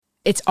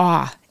It's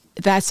awe.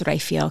 That's what I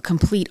feel,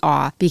 complete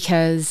awe,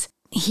 because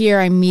here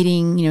I'm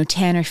meeting,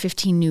 10 or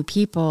 15 new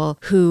people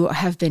who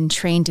have been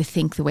trained to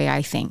think the way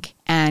I think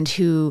and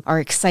who are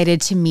excited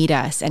to meet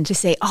us and to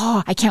say,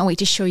 oh, I can't wait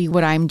to show you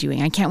what I'm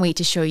doing. I can't wait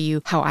to show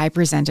you how I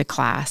present a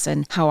class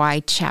and how I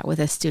chat with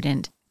a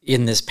student.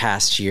 In this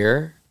past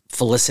year,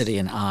 Felicity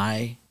and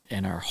I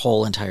and our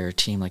whole entire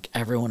team, like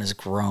everyone has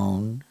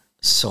grown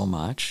so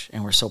much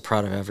and we're so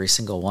proud of every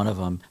single one of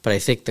them. But I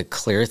think the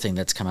clear thing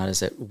that's come out is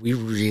that we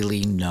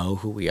really know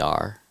who we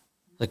are.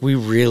 Like we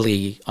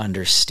really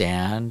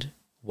understand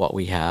what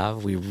we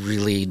have. We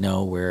really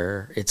know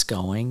where it's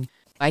going.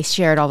 I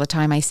share it all the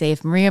time. I say,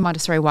 if Maria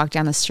Montessori walked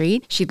down the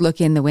street, she'd look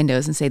in the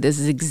windows and say, this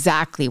is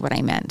exactly what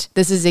I meant.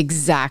 This is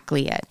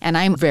exactly it. And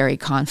I'm very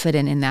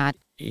confident in that.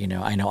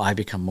 I know I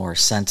become more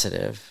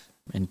sensitive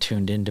and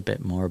tuned in a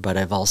bit more, but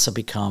I've also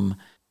become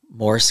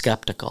more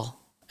skeptical.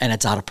 And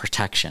it's out of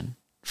protection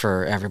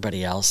for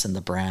everybody else in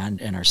the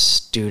brand and our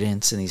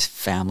students and these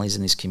families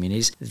and these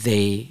communities.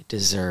 They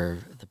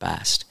deserve the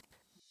best.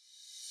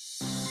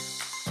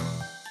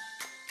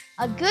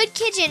 A good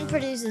kitchen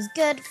produces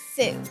good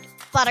food,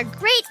 but a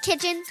great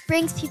kitchen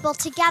brings people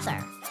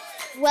together.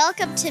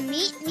 Welcome to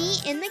Meet Me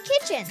in the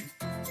Kitchen,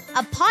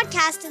 a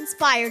podcast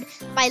inspired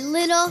by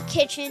Little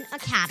Kitchen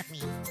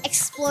Academy,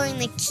 exploring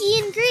the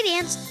key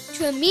ingredients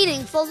to a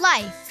meaningful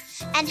life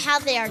and how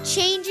they are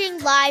changing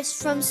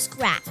lives from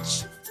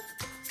scratch.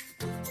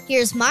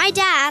 Here's my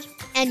dad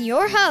and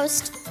your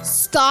host,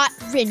 Scott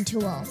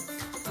Rintoul.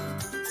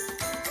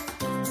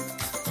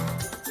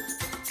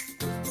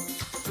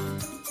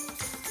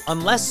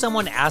 Unless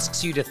someone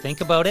asks you to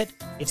think about it,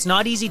 it's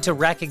not easy to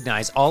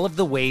recognize all of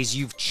the ways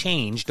you've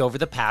changed over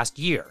the past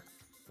year.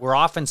 We're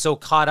often so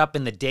caught up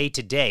in the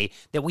day-to-day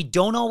that we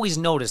don't always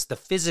notice the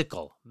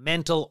physical,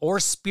 mental, or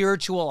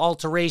spiritual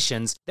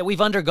alterations that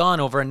we've undergone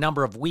over a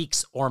number of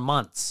weeks or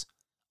months,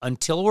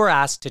 until we're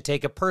asked to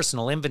take a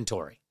personal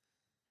inventory.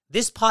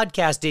 This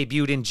podcast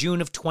debuted in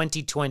June of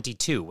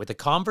 2022 with a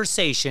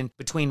conversation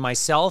between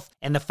myself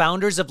and the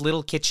founders of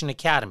Little Kitchen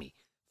Academy,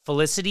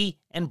 Felicity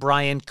and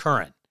Brian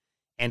Curin.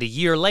 And a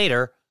year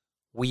later,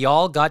 we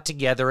all got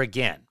together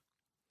again.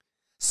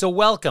 So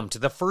welcome to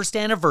the first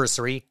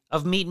anniversary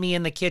of Meet Me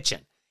in the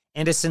Kitchen,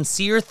 and a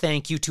sincere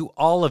thank you to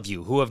all of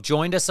you who have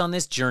joined us on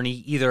this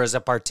journey either as a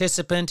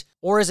participant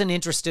or as an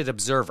interested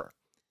observer.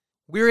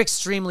 We're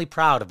extremely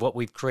proud of what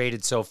we've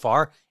created so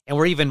far, and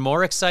we're even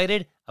more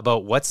excited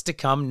about what's to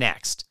come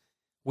next,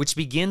 which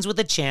begins with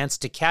a chance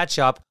to catch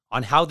up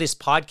on how this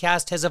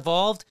podcast has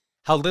evolved,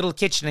 how Little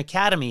Kitchen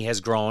Academy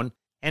has grown,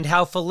 and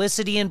how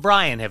Felicity and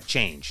Brian have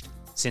changed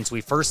since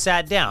we first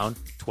sat down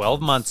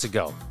 12 months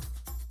ago.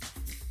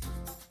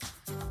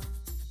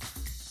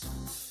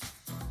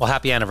 Well,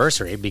 happy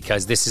anniversary,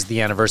 because this is the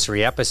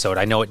anniversary episode.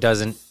 I know it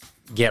doesn't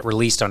get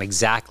released on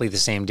exactly the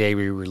same day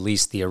we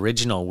released the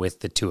original with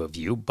the two of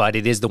you, but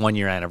it is the 1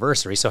 year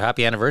anniversary. So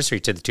happy anniversary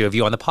to the two of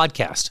you on the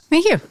podcast.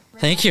 Thank you.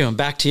 Thank you. And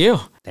back to you.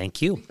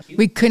 Thank you.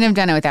 We couldn't have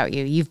done it without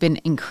you. You've been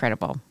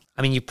incredible.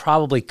 I mean, you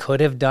probably could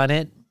have done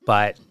it,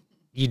 but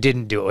you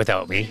didn't do it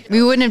without me.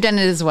 We wouldn't have done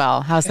it as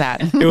well. How's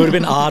that? It would have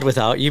been odd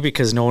without you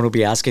because no one would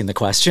be asking the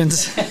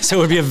questions. So it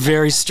would be a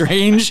very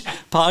strange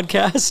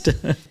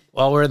podcast.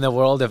 Well, we're in the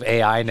world of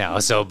AI now.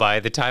 So by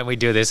the time we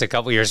do this a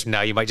couple years from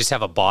now, you might just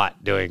have a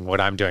bot doing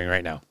what I'm doing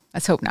right now.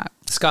 Let's hope not.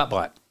 Scott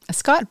bot. A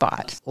Scott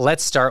bot.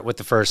 Let's start with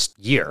the first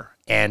year.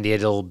 And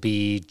it'll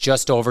be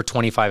just over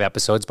 25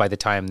 episodes by the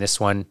time this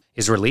one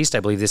is released. I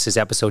believe this is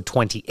episode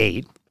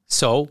 28.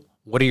 So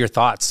what are your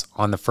thoughts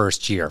on the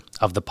first year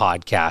of the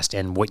podcast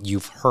and what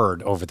you've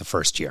heard over the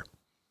first year?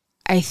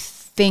 I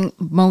think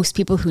most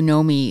people who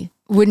know me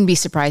wouldn't be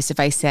surprised if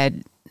I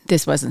said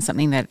this wasn't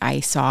something that I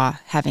saw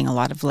having a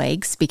lot of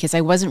legs, because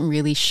I wasn't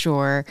really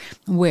sure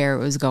where it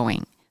was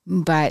going.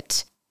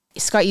 But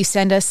Scott, you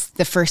send us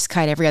the first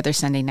cut every other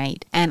Sunday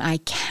night, and I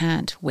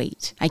can't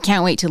wait. I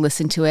can't wait to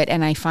listen to it,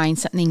 and I find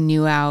something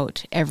new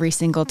out every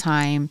single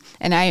time.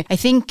 And I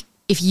think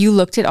if you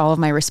looked at all of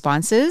my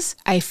responses,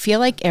 I feel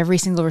like every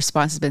single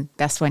response has been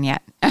best one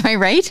yet. Am I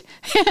right?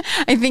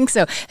 I think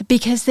so,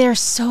 because they're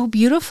so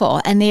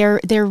beautiful and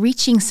they're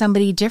reaching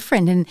somebody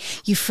different, and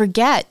you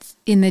forget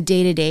in the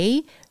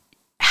day-to-day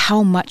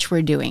how much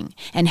we're doing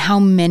and how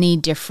many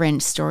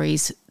different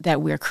stories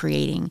that we're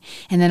creating.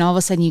 And then all of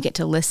a sudden you get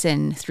to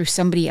listen through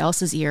somebody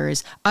else's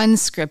ears,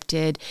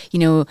 unscripted,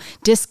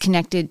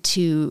 disconnected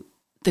to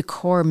the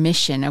core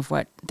mission of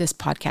what this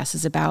podcast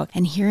is about.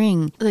 And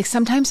hearing, like,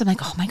 sometimes I'm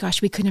like, oh my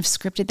gosh, we couldn't have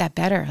scripted that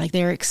better. Like,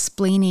 they're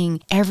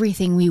explaining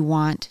everything we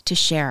want to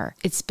share.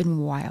 It's been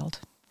wild.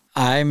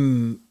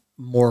 I'm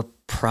more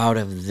proud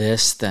of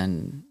this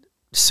than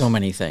so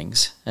many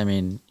things. I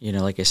mean,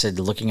 like I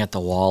said, looking at the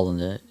wall and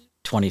the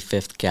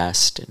 25th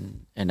guest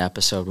in an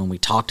episode, when we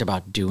talked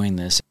about doing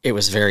this, it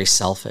was very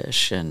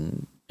selfish,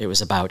 and it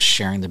was about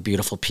sharing the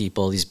beautiful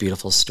people, these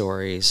beautiful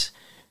stories.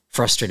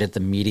 Frustrated the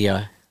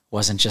media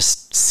wasn't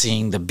just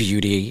seeing the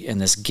beauty and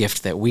this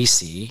gift that we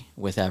see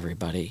with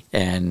everybody.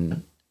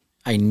 And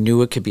I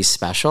knew it could be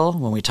special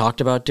when we talked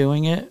about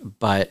doing it,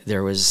 but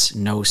there was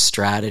no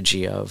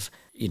strategy of,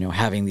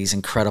 having these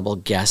incredible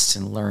guests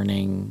and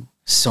learning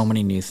so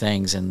many new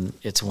things. And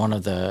it's one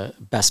of the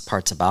best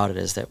parts about it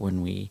is that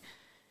when we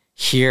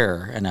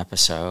hear an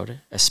episode,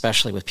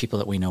 especially with people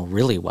that we know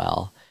really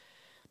well,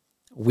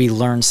 we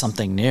learn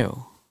something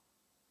new.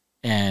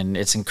 And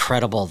it's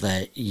incredible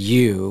that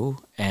you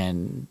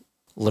and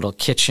Little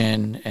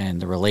Kitchen and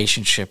the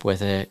relationship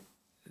with it,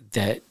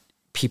 that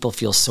people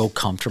feel so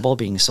comfortable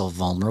being so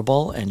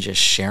vulnerable and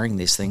just sharing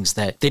these things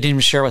that they didn't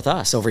even share with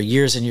us over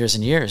years and years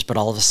and years. But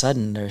all of a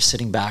sudden they're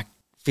sitting back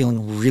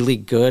feeling really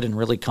good and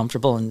really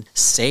comfortable and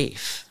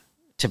safe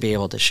to be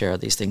able to share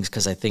these things,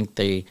 because I think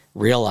they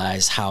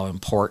realize how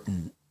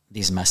important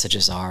these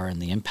messages are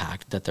and the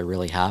impact that they're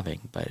really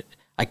having. But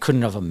I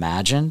couldn't have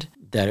imagined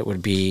that it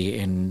would be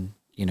in,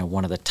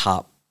 one of the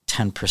top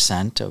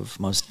 10% of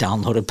most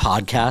downloaded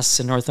podcasts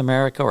in North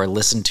America, or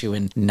listened to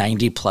in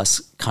 90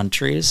 plus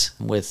countries,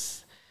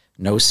 with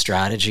no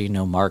strategy,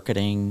 no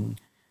marketing,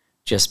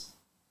 just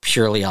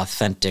purely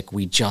authentic.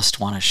 We just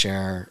want to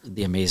share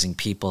the amazing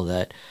people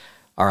that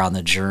are on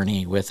the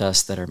journey with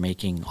us, that are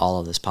making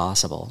all of this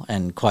possible,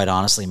 and quite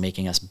honestly,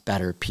 making us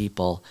better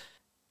people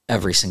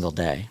every single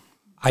day.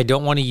 I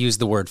don't want to use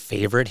the word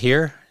favorite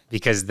here,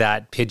 because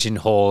that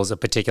pigeonholes a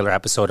particular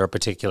episode or a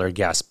particular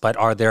guest. But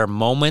are there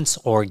moments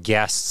or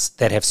guests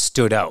that have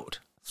stood out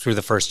through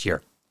the first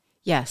year?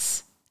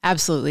 Yes,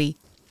 absolutely.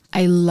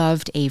 I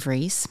loved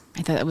Avery's.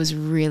 I thought that was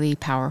really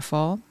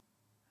powerful.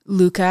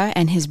 Luca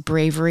and his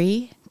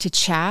bravery to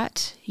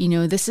chat.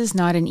 This is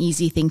not an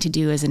easy thing to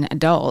do as an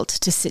adult,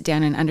 to sit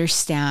down and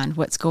understand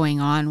what's going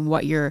on,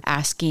 what you're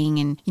asking,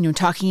 and,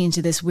 talking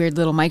into this weird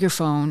little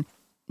microphone,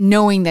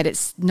 knowing that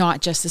it's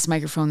not just this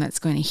microphone that's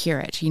going to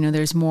hear it.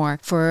 There's more.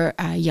 For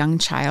a young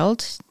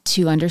child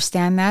to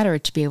understand that, or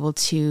to be able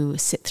to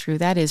sit through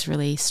that, is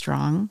really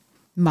strong.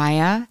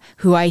 Maya,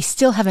 who I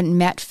still haven't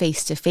met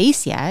face to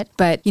face yet,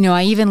 but,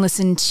 I even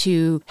listened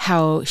to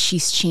how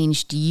she's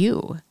changed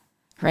you,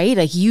 right?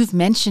 Like, you've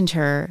mentioned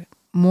her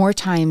more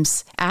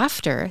times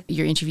after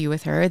your interview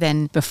with her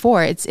than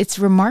before. It's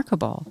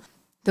remarkable.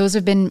 Those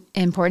have been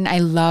important. I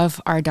love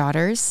our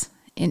daughters.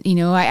 And,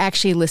 I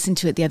actually listened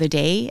to it the other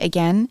day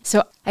again.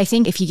 So I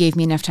think if you gave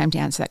me enough time to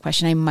answer that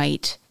question, I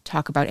might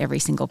talk about every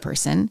single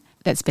person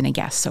that's been a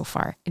guest so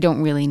far. I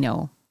don't really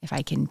know if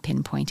I can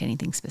pinpoint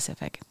anything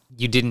specific.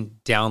 You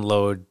didn't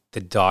download the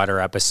daughter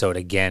episode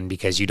again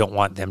because you don't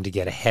want them to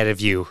get ahead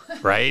of you,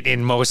 right?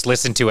 In most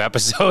listened to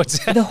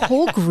episodes. The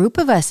whole group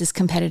of us is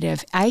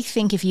competitive. I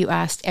think if you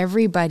asked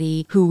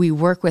everybody who we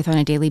work with on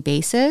a daily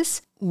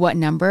basis what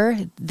number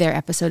their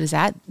episode is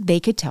at, they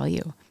could tell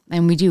you.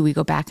 And we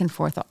go back and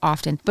forth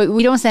often, but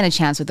we don't stand a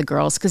chance with the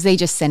girls because they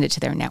just send it to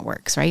their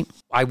networks, right?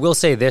 I will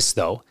say this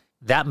though,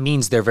 that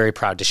means they're very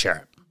proud to share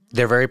it.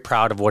 They're very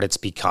proud of what it's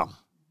become.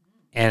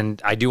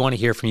 And I do want to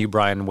hear from you,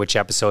 Brian, which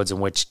episodes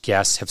and which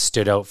guests have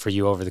stood out for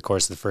you over the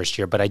course of the first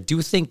year. But I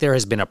do think there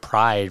has been a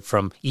pride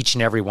from each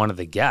and every one of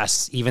the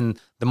guests. Even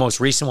the most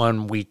recent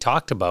one we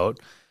talked about,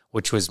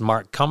 which was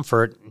Mark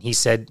Comfort. He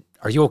said,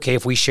 "Are you okay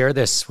if we share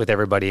this with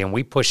everybody and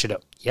we push it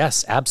up?"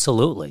 Yes,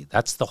 absolutely.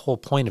 That's the whole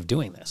point of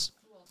doing this.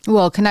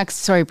 Well, Canucks,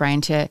 sorry,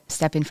 Brian, to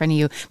step in front of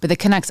you, but the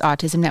Canucks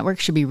Autism Network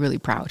should be really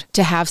proud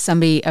to have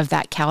somebody of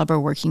that caliber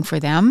working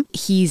for them.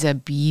 He's a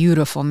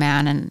beautiful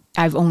man, and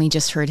I've only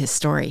just heard his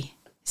story.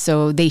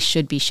 So they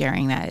should be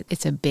sharing that.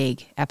 It's a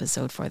big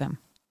episode for them.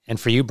 And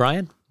for you,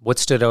 Brian, what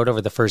stood out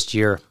over the first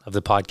year of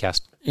the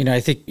podcast? I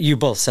think you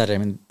both said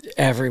it.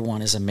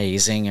 Everyone is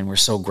amazing, and we're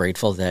so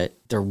grateful that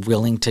they're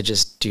willing to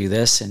just do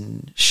this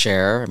and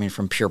share.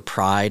 From pure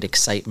pride,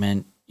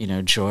 excitement,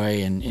 joy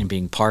in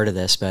being part of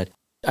this. But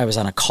I was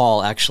on a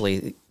call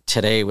actually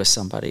today with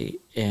somebody,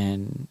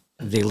 and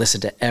they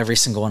listened to every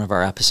single one of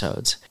our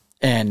episodes,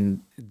 and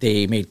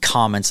they made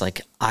comments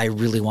like, "I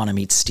really want to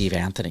meet Steve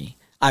Anthony.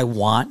 I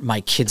want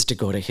my kids to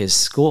go to his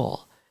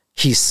school.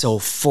 He's so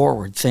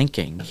forward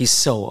thinking. He's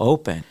so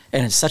open."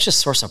 And it's such a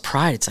source of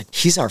pride. It's like,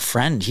 he's our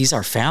friend. He's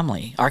our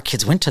family. Our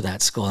kids went to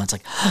that school. And it's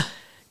like,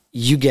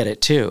 you get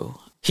it too.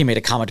 He made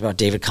a comment about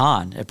David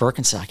Kahn at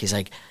Birkenstock. He's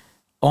like,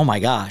 oh my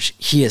gosh,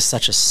 he is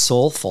such a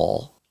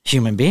soulful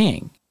human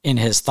being in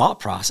his thought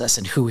process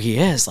and who he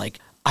is. Like,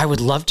 I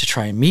would love to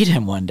try and meet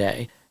him one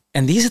day.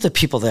 And these are the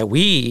people that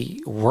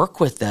we work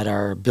with that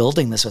are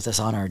building this with us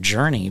on our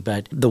journey.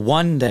 But the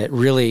one that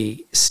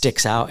really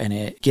sticks out and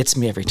it gets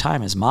me every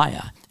time is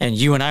Maya. And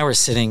you and I were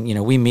sitting,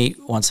 we meet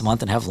once a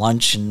month and have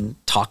lunch and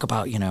talk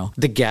about,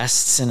 the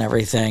guests and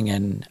everything.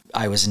 And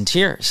I was in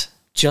tears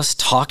just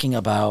talking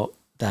about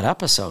that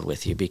episode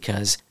with you,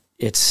 because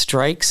it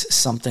strikes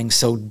something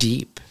so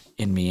deep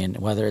in me. And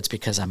whether it's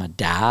because I'm a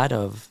dad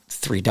of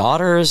 3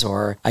 daughters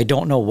or I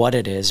don't know what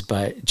it is,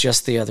 but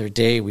just the other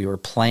day we were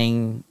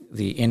playing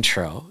the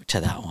intro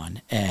to that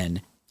one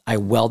and I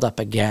welled up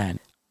again.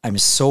 I'm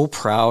so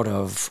proud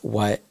of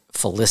what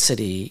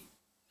Felicity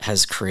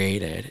has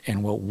created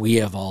and what we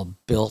have all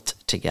built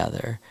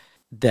together,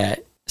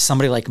 that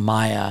somebody like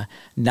Maya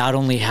not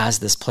only has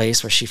this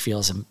place where she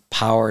feels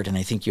empowered, and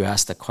I think you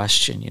asked the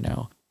question,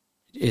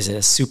 is it a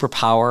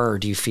superpower, or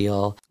do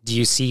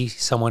you see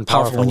someone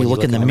powerful when you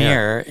look in the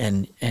mirror?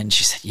 And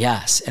she said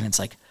yes. And it's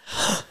like,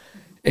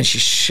 And she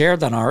shared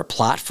that on our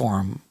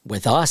platform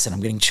with us, and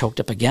I'm getting choked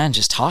up again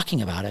just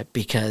talking about it,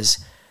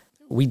 because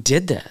we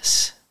did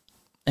this.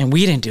 And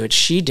we didn't do it,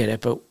 she did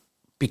it, but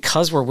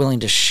because we're willing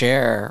to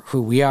share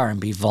who we are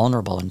and be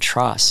vulnerable and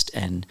trust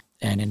and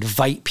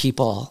invite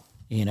people,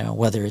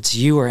 whether it's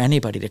you or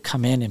anybody, to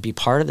come in and be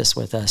part of this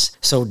with us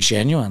so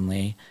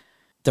genuinely,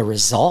 the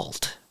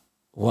result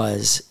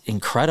was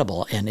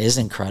incredible and is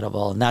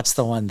incredible. And that's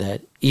the one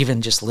that,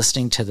 even just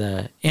listening to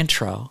the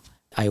intro,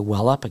 I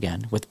well up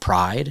again with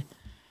pride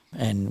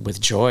and with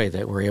joy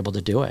that we're able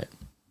to do it.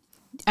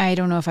 I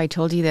don't know if I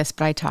told you this,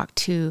 but I talked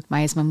to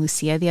Maya's mom,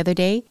 Lucia, the other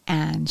day,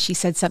 and she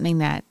said something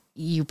that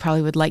you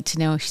probably would like to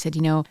know. She said,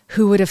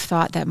 who would have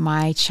thought that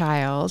my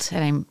child,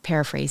 and I'm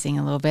paraphrasing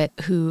a little bit,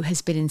 who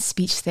has been in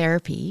speech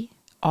therapy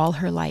all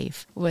her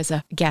life, was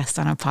a guest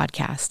on a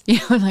podcast.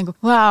 Like,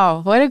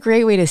 wow, what a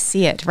great way to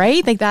see it,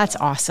 right? Like, that's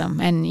awesome.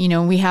 And,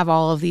 we have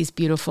all of these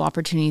beautiful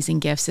opportunities and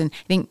gifts. And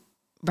I think,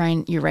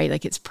 Brian, you're right.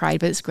 Like, it's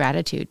pride, but it's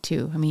gratitude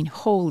too. I mean,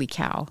 holy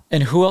cow.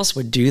 And who else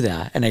would do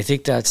that? And I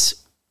think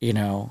that's,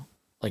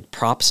 like,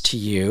 props to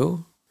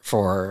you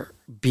for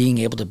being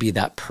able to be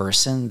that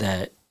person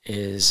that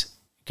is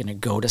going to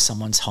go to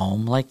someone's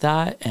home like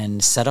that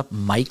and set up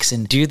mics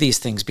and do these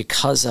things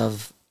because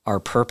of our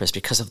purpose,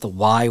 because of the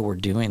why we're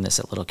doing this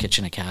at Little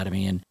Kitchen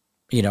Academy. And,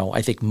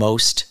 I think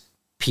most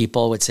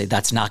people would say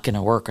that's not going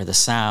to work, or the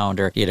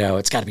sound, or,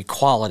 it's got to be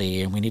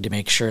quality, and we need to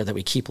make sure that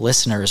we keep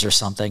listeners or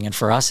something. And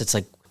for us, it's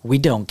like, we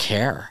don't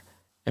care.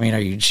 I mean, are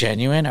you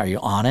genuine? Are you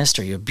honest?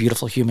 Are you a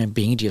beautiful human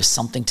being? Do you have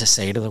something to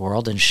say to the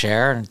world and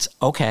share? And it's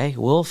okay,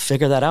 we'll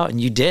figure that out.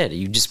 And you did.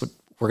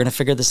 We're going to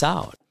figure this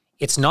out.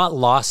 It's not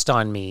lost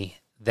on me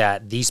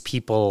that these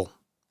people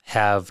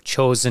have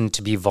chosen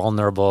to be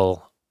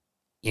vulnerable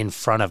in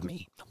front of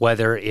me,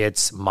 whether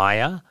it's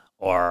Maya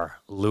or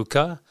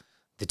Luca,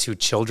 the two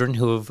children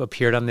who have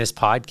appeared on this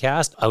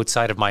podcast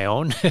outside of my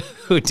own,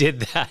 who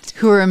did that.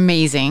 Who are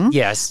amazing.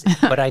 Yes,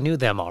 but I knew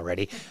them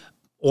already.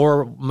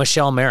 Or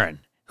Michelle Marin,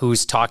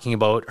 who's talking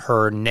about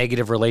her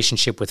negative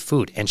relationship with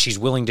food, and she's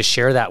willing to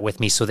share that with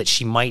me so that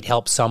she might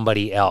help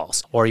somebody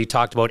else. Or you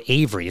talked about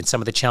Avery and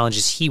some of the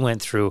challenges he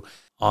went through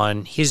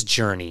on his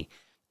journey.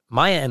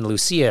 Maya and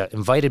Lucia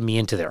invited me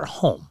into their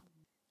home.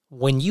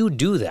 When you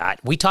do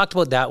that, we talked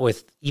about that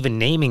with even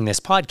naming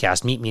this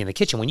podcast, Meet Me in the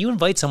Kitchen. When you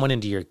invite someone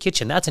into your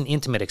kitchen, that's an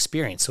intimate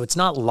experience. So it's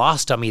not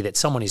lost on me that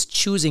someone is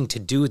choosing to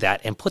do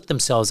that and put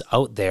themselves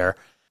out there.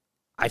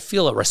 I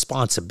feel a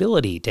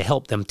responsibility to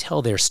help them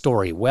tell their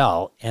story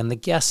well. And the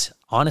guests,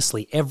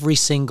 honestly, every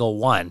single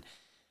one,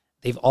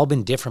 they've all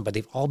been different, but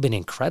they've all been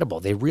incredible.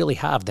 They really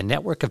have. The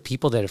network of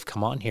people that have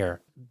come on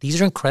here,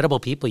 these are incredible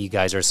people you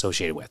guys are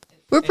associated with.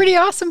 We're pretty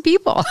awesome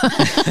people.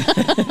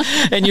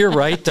 And you're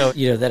right, though,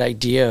 that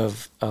idea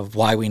of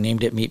why we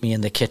named it Meet Me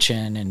in the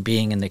Kitchen and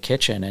being in the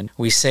kitchen. And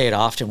we say it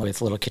often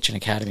with Little Kitchen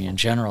Academy in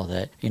general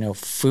that,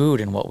 food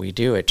and what we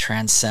do, it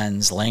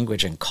transcends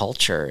language and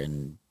culture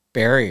and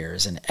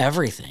barriers and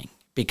everything,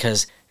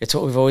 because it's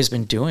what we've always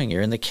been doing.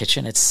 You're in the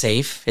kitchen. It's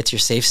safe. It's your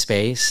safe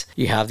space.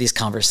 You have these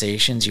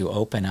conversations. You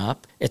open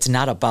up. It's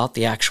not about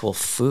the actual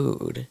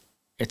food.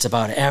 It's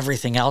about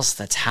everything else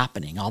that's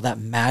happening, all that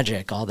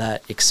magic, all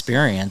that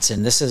experience.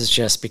 And this has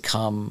just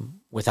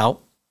become,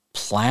 without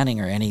planning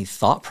or any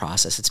thought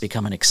process, it's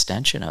become an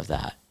extension of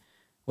that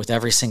with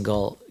every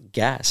single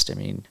guest. I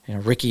mean,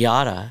 Ricky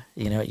Otta,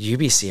 at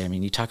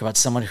UBC, you talk about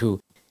someone who,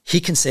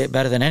 he can say it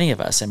better than any of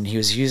us. He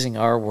was using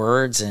our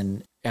words,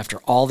 and after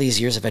all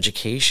these years of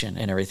education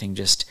and everything,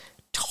 just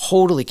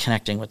totally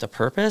connecting with the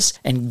purpose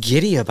and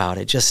giddy about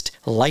it, just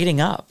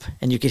lighting up.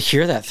 And you could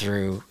hear that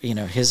through,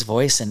 his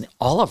voice and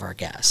all of our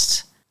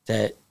guests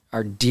that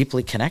are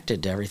deeply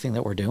connected to everything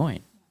that we're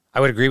doing. I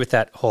would agree with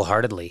that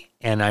wholeheartedly.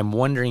 And I'm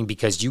wondering,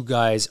 because you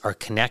guys are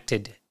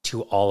connected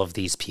to all of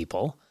these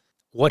people,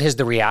 what has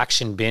the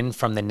reaction been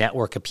from the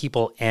network of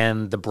people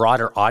and the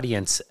broader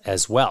audience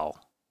as well?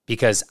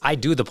 Because I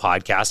do the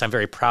podcast, I'm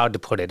very proud to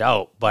put it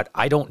out, but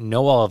I don't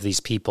know all of these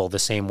people the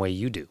same way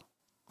you do.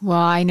 Well,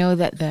 I know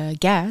that the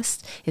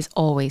guest is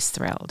always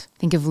thrilled.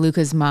 Think of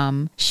Luca's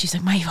mom. She's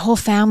like, my whole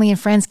family and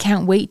friends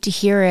can't wait to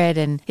hear it.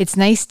 And it's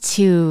nice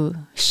to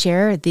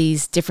share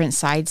these different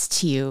sides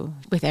to you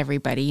with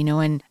everybody,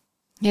 and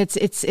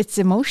it's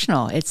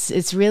emotional.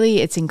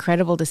 It's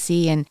incredible to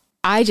see. And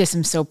I just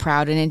am so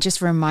proud. And it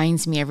just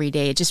reminds me every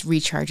day. It just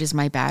recharges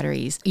my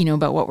batteries,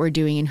 about what we're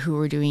doing and who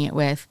we're doing it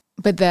with.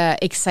 But the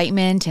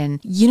excitement,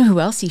 and who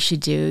else you should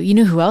do,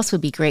 who else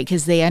would be great,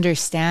 because they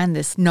understand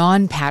this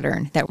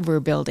non-pattern that we're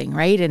building,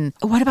 right? And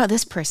what about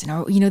this person?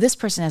 Or, this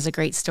person has a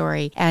great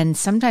story. And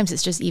sometimes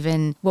it's just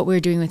even what we're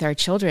doing with our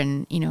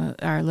children,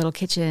 our Little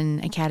Kitchen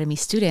Academy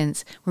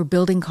students, we're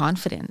building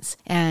confidence.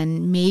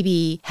 And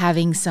maybe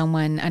having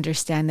someone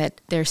understand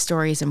that their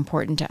story is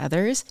important to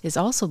others is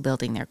also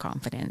building their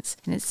confidence.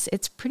 And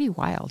it's pretty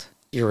wild.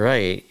 You're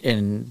right.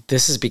 And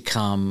this has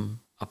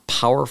become a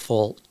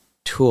powerful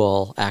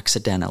tool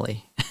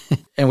accidentally.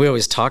 And we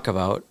always talk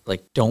about,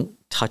 don't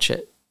touch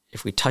it.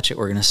 If we touch it,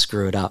 we're going to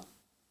screw it up,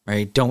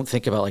 right? Don't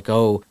think about like,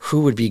 oh,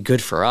 who would be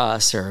good for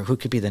us or who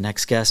could be the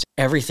next guest.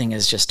 Everything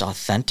is just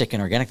authentic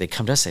and organic. They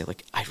come to us and say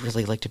like, I'd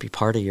really like to be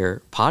part of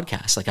your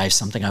podcast. Like I have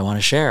something I want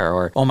to share,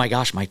 or, oh my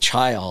gosh, my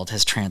child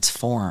has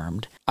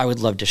transformed. I would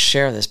love to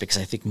share this because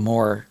I think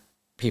more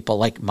people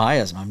like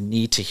Maya's mom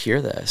need to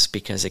hear this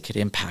because it could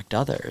impact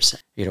others.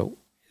 You know,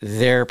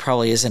 there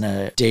probably isn't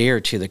a day or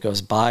two that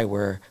goes by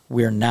where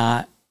we're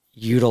not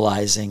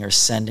utilizing or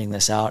sending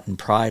this out in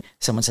pride.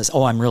 Someone says,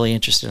 oh, I'm really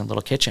interested in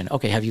Little Kitchen.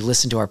 Okay, have you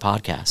listened to our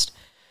podcast?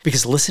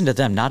 Because listen to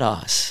them, not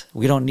us.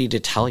 We don't need to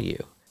tell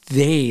you.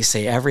 They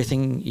say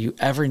everything you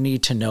ever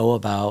need to know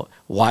about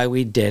why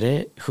we did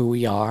it, who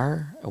we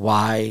are,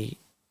 why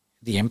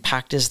the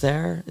impact is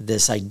there,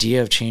 this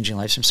idea of changing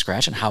lives from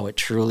scratch and how it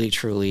truly,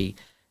 truly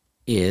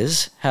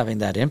is having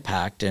that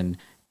impact. And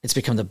it's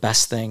become the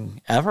best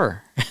thing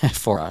ever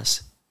for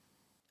us.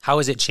 How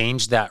has it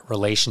changed that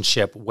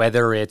relationship,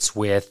 whether it's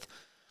with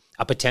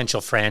a potential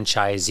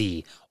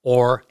franchisee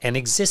or an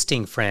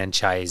existing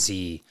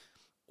franchisee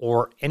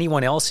or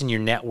anyone else in your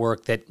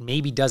network that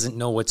maybe doesn't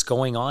know what's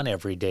going on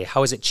every day?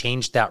 How has it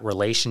changed that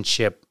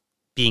relationship,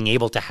 being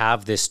able to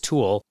have this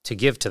tool to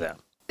give to them?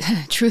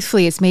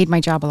 Truthfully, it's made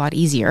my job a lot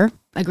easier.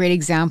 A great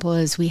example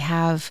is we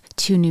have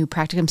 2 new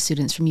practicum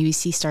students from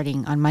UBC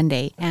starting on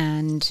Monday.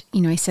 And,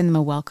 I send them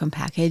a welcome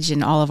package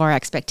and all of our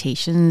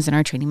expectations and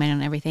our training manual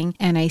and everything.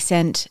 And I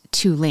sent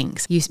 2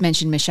 links. You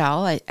mentioned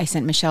Michelle. I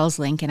sent Michelle's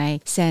link and I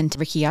sent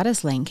Ricky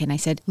Yatta's link. And I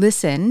said,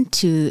 listen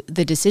to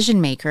the decision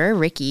maker,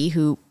 Ricky,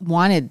 who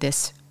wanted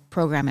this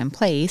program in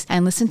place,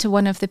 and listen to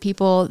one of the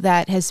people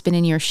that has been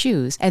in your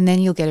shoes. And then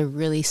you'll get a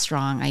really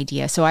strong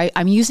idea. So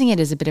I'm using it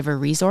as a bit of a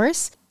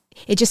resource.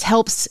 It just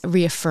helps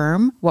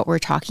reaffirm what we're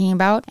talking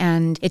about,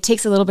 and it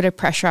takes a little bit of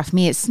pressure off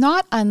me. It's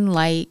not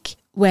unlike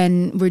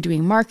when we're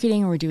doing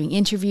marketing or we're doing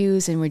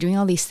interviews and we're doing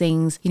all these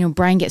things.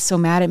 Brian gets so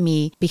mad at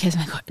me because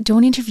I'm like,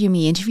 don't interview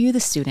me, interview the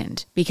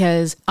student,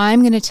 because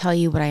I'm going to tell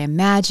you what I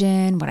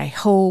imagine, what I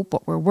hope,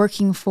 what we're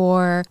working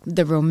for.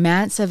 The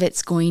romance of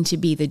it's going to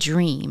be the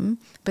dream,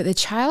 but the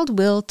child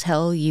will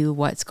tell you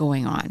what's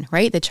going on,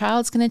 right? The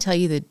child's going to tell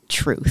you the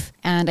truth.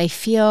 And I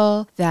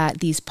feel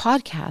that these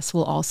podcasts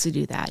will also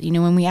do that.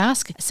 When we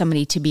ask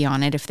somebody to be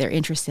on it, if they're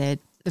interested,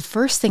 the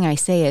first thing I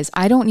say is,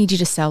 I don't need you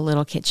to sell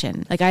Little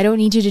Kitchen. Like, I don't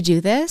need you to do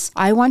this.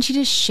 I want you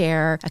to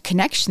share a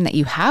connection that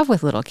you have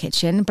with Little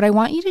Kitchen, but I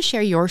want you to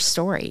share your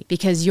story,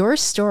 because your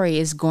story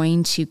is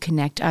going to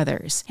connect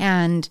others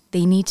and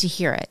they need to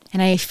hear it.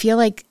 And I feel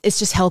like it's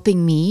just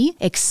helping me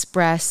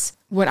express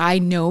what I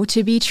know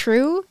to be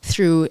true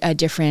through a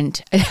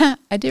different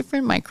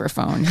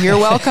microphone. You're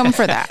welcome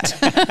for that.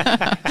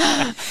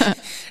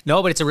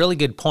 No, but it's a really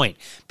good point,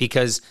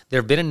 because there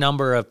have been a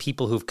number of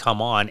people who've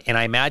come on, and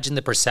I imagine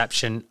the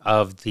perception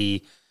of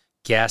the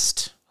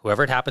guest,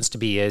 whoever it happens to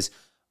be, is,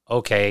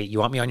 okay, you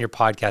want me on your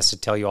podcast to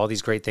tell you all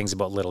these great things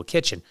about Little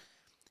Kitchen.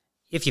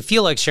 If you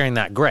feel like sharing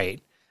that,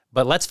 great,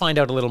 but let's find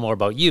out a little more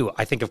about you.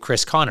 I think of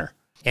Chris Connor.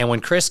 And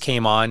when Chris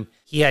came on,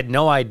 he had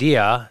no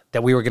idea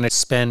that we were going to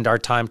spend our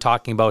time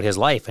talking about his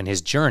life and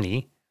his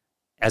journey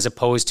as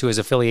opposed to his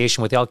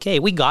affiliation with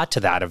LK. We got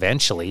to that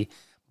eventually,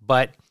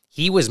 but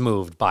he was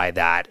moved by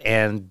that,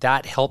 and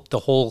that helped the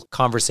whole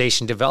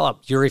conversation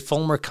develop. Yuri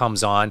Fulmer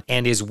comes on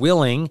and is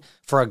willing,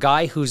 for a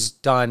guy who's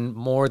done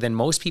more than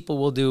most people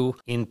will do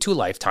in 2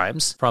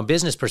 lifetimes from a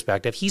business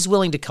perspective, he's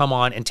willing to come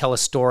on and tell a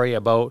story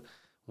about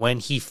when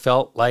he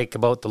felt like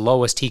about the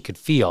lowest he could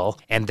feel,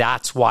 and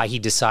that's why he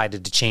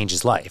decided to change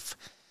his life.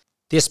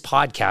 This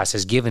podcast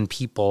has given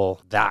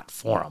people that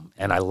forum,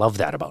 and I love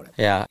that about it.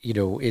 Yeah,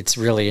 it's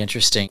really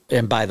interesting.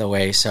 And by the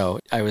way, so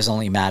I was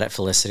only mad at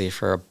Felicity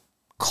for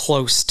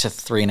close to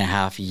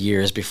 3.5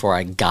 years before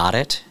I got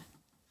it.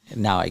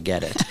 Now I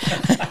get it.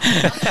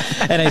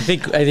 And I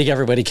think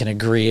everybody can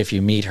agree if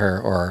you meet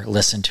her or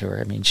listen to her.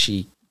 I mean,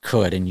 she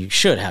could, and you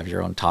should have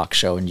your own talk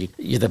show, and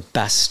you're the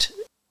best.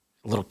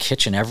 Little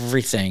Kitchen,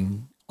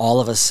 everything, all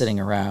of us sitting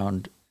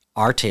around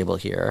our table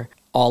here,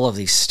 all of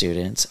these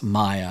students,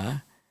 Maya,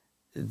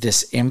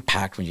 this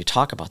impact, when you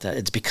talk about that,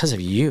 it's because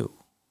of you.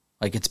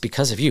 Like, it's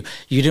because of you.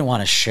 You didn't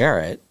want to share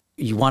it.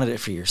 You wanted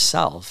it for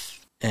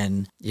yourself.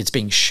 And it's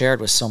being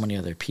shared with so many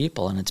other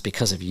people. And it's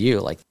because of you.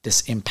 Like,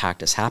 this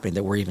impact is happening,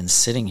 that we're even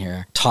sitting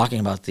here talking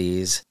about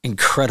these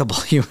incredible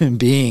human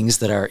beings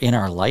that are in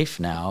our life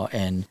now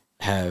and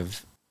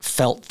have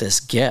felt this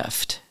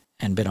gift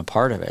and been a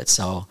part of it.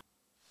 So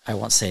I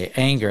won't say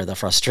anger, the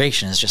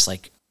frustration is just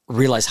like,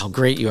 realize how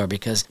great you are,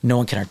 because no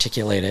one can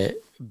articulate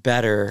it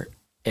better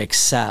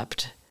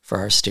except for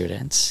our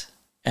students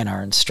and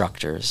our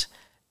instructors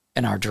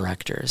and our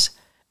directors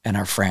and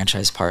our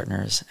franchise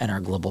partners and our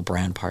global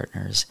brand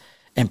partners,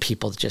 and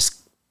people that just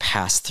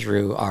pass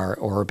through our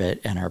orbit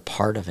and are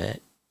part of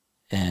it.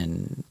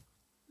 And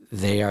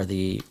they are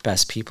the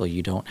best people.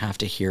 You don't have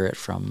to hear it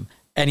from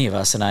any of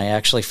us. And I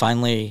actually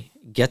finally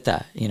get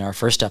that. Our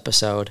first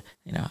episode,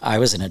 I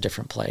was in a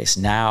different place.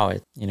 Now,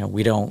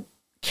 we don't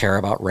care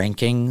about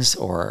rankings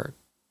or,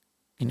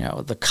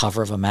 the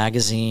cover of a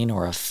magazine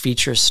or a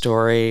feature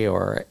story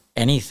or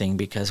anything,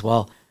 because,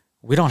 well,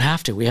 we don't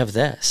have to. We have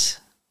this.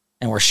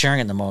 And we're sharing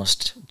it in the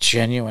most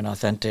genuine,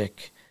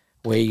 authentic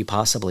way you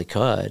possibly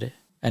could.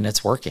 And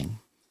it's working.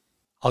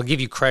 I'll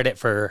give you credit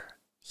for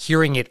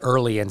hearing it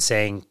early and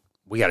saying,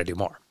 we got to do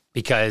more.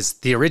 Because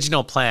the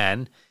original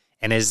plan,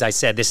 and as I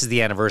said, this is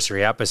the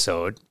anniversary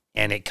episode,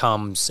 and it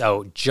comes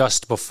out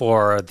just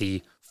before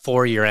the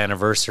 4-year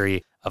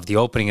anniversary of the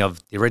opening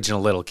of the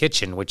original Little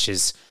Kitchen, which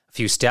is a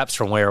few steps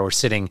from where we're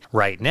sitting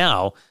right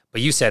now.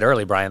 But you said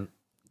early, Brian,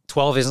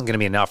 12 isn't going to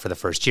be enough for the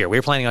first year. We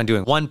were planning on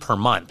doing 1 per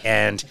month,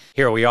 and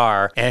here we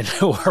are, and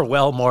we're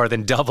well more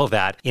than double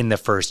that in the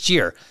first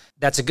year.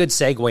 That's a good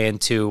segue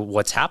into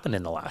what's happened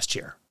in the last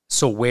year.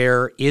 So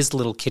where is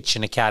Little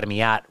Kitchen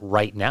Academy at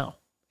right now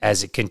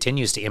as it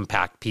continues to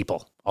impact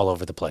people all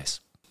over the place?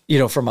 You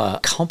know, from a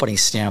company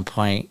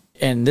standpoint,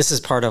 and this is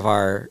part of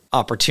our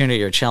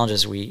opportunity or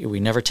challenges, we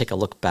never take a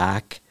look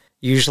back.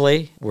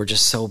 Usually, we're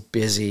just so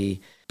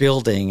busy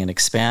building and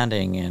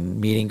expanding and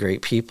meeting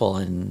great people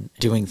and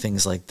doing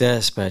things like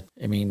this. But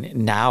I mean,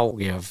 now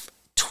we have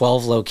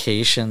 12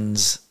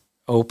 locations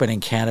open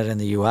in Canada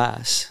and the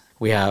US.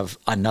 We have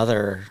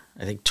another,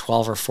 I think,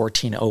 12 or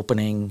 14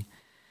 opening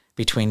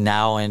between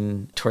now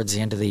and towards the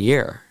end of the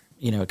year,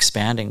 you know,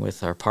 expanding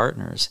with our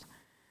partners.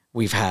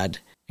 We've had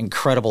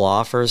incredible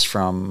offers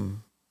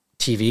from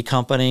TV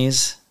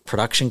companies,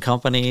 production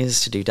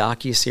companies to do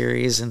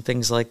docuseries and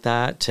things like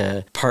that,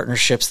 to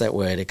partnerships that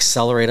would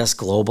accelerate us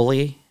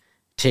globally,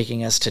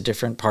 taking us to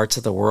different parts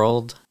of the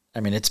world. I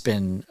mean, it's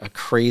been a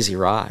crazy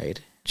ride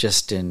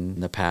just in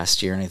the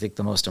past year. And I think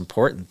the most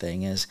important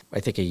thing is, I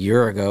think a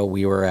year ago,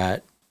 we were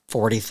at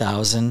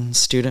 40,000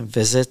 student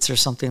visits or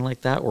something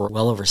like that. We're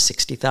well over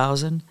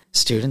 60,000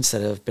 students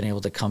that have been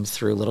able to come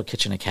through Little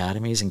Kitchen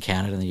Academies in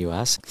Canada and the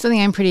US.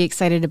 Something I'm pretty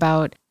excited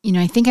about, you know,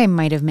 I think I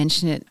might have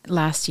mentioned it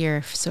last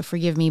year, so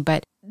forgive me,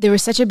 but there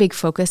was such a big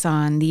focus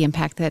on the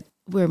impact that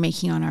we're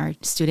making on our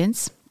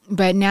students.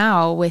 But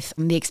now with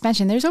the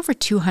expansion, there's over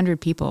 200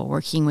 people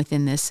working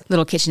within this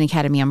Little Kitchen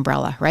Academy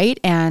umbrella, right?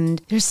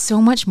 And there's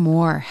so much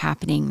more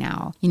happening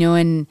now, you know,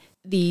 and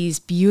these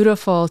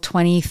beautiful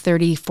 20,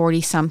 30,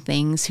 40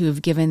 somethings who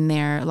have given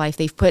their life,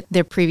 they've put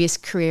their previous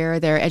career,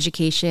 their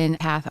education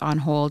path on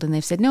hold, and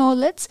they've said, no,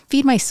 let's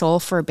feed my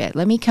soul for a bit.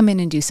 Let me come in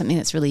and do something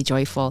that's really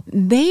joyful.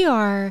 They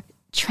are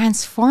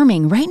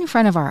transforming right in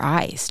front of our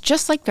eyes,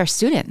 just like our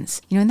students,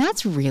 you know, and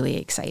that's really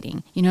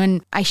exciting, you know,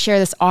 and I share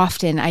this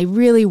often. I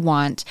really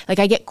want, like,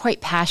 I get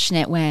quite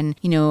passionate when,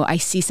 you know, I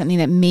see something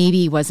that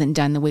maybe wasn't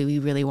done the way we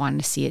really wanted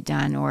to see it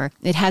done, or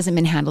it hasn't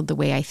been handled the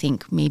way I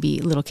think maybe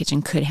Little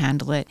Kitchen could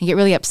handle it. I get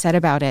really upset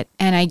about it.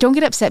 And I don't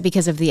get upset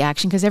because of the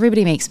action, because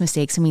everybody makes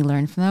mistakes and we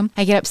learn from them.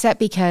 I get upset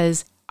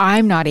because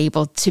I'm not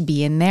able to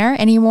be in there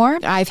anymore.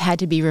 I've had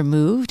to be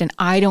removed, and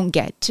I don't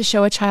get to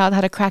show a child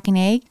how to crack an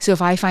egg. So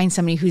if I find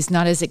somebody who's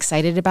not as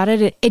excited about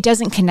it, it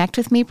doesn't connect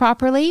with me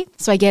properly.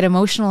 So I get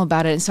emotional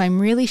about it. And so I'm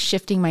really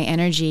shifting my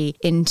energy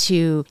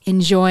into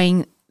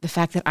enjoying the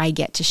fact that I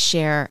get to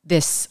share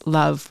this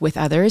love with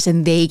others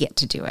and they get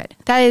to do it.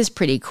 That is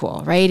pretty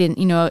cool, right? And,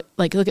 you know,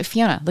 like, look at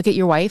Fiona, look at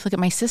your wife, look at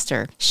my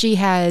sister. She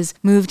has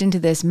moved into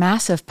this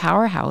massive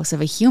powerhouse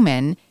of a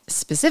human,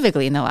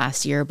 specifically in the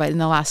last year, but in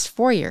the last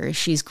 4 years,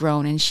 she's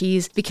grown and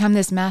she's become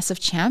this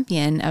massive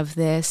champion of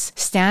this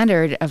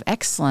standard of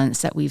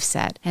excellence that we've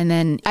set. And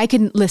then I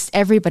can list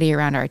everybody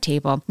around our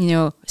table. You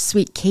know,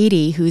 sweet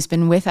Katie, who's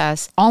been with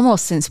us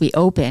almost since we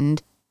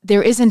opened,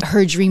 there isn't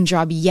her dream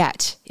job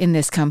yet in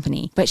this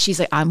company, but she's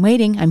like, I'm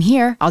waiting, I'm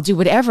here, I'll do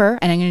whatever,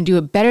 and I'm going to do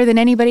it better than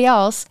anybody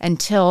else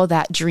until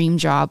that dream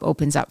job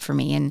opens up for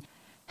me. And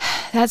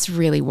that's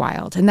really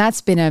wild. And that's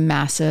been a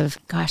massive,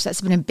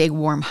 that's been a big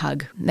warm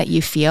hug that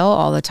you feel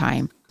all the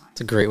time.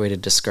 It's a great way to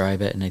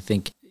describe it. And I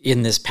think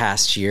in this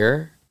past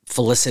year,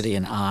 Felicity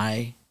and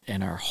I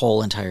and our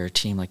whole entire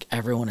team, like,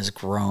 everyone has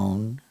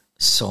grown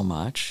so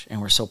much, and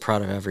we're so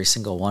proud of every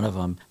single one of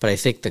them. But I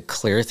think the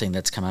clear thing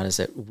that's come out is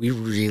that we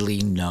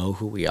really know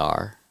who we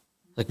are.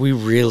 Like, we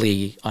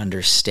really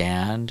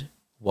understand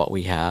what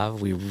we have.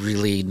 We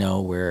really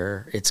know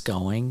where it's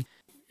going.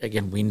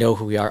 Again, we know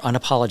who we are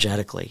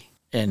unapologetically,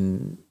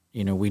 and,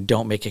 you know, we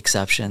don't make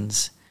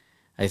exceptions.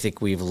 I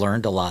think we've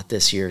learned a lot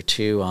this year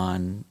too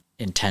on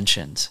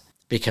intentions,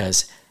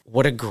 because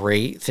what a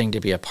great thing to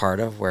be a part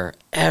of, where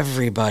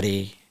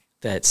everybody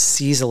that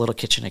sees a Little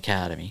Kitchen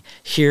Academy,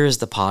 hears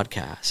the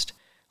podcast,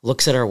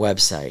 looks at our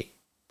website,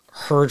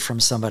 heard from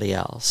somebody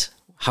else,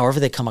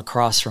 however they come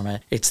across from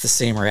it, it's the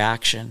same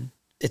reaction.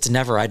 It's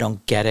never, I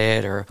don't get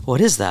it, or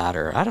what is that,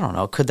 or I don't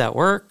know, could that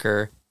work?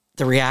 Or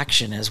the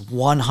reaction is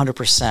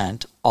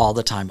 100% all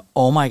the time.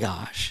 Oh my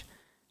gosh,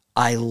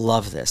 I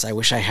love this. I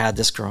wish I had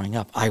this growing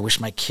up. I wish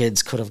my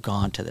kids could have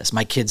gone to this.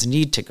 My kids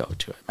need to go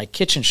to it. My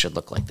kitchen should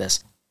look like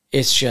this.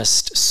 It's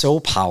just so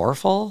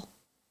powerful,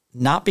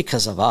 not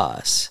because of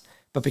us,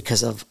 but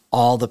because of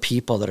all the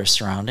people that are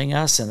surrounding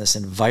us in this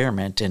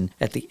environment. And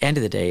at the end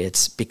of the day,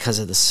 it's because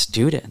of the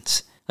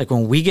students. Like,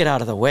 when we get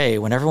out of the way,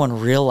 when everyone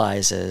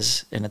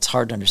realizes, and it's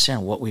hard to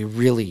understand what we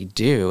really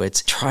do,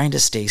 it's trying to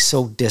stay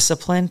so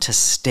disciplined to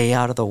stay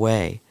out of the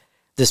way.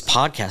 This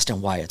podcast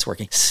and why it's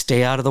working,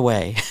 stay out of the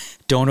way.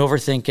 Don't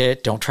overthink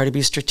it. Don't try to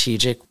be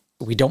strategic.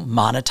 We don't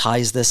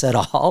monetize this at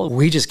all.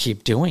 We just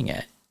keep doing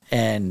it.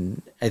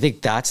 And I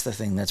think that's the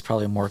thing that's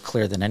probably more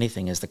clear than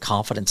anything is the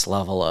confidence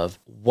level of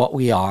what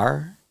we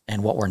are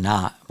and what we're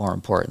not, more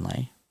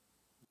importantly.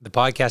 The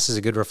podcast is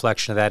a good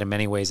reflection of that in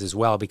many ways as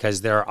well,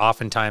 because there are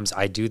oftentimes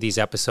I do these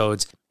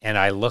episodes and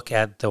I look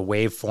at the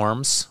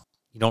waveforms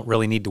you don't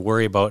really need to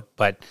worry about,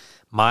 but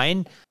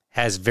mine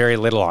has very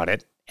little on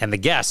it and the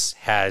guest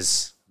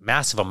has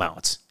massive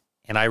amounts.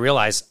 And I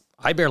realize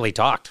I barely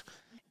talked.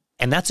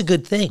 And that's a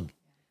good thing.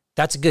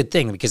 That's a good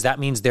thing because that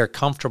means they're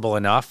comfortable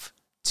enough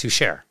to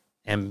share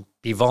and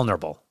be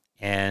vulnerable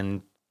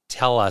and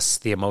tell us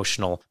the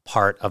emotional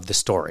part of the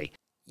story.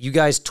 You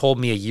guys told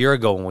me a year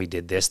ago when we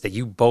did this that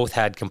you both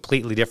had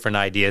completely different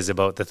ideas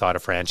about the thought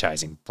of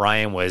franchising.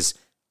 Brian was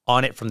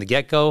on it from the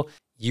get-go.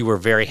 You were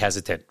very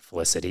hesitant,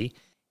 Felicity.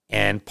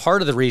 And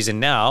part of the reason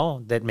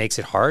now that makes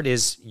it hard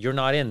is you're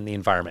not in the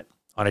environment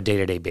on a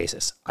day-to-day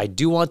basis. I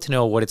do want to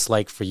know what it's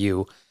like for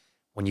you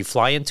when you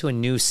fly into a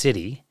new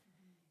city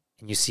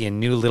and you see a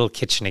new little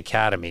kitchen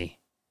academy,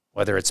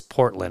 whether it's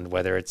Portland,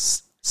 whether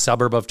it's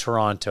suburb of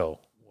Toronto,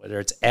 whether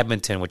it's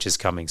Edmonton, which is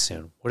coming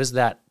soon. What does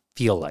that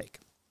feel like?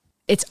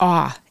 It's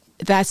awe.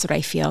 That's what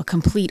I feel,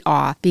 complete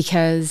awe,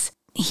 because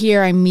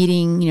here I'm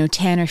meeting,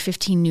 10 or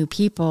 15 new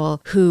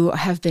people who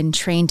have been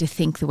trained to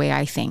think the way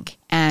I think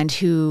and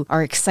who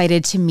are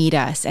excited to meet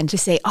us and to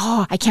say,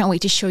 oh, I can't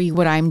wait to show you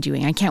what I'm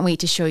doing. I can't wait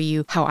to show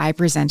you how I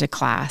present a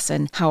class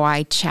and how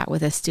I chat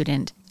with a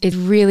student. It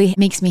really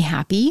makes me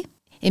happy.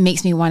 It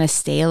makes me want to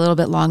stay a little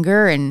bit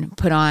longer and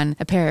put on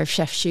a pair of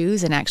chef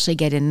shoes and actually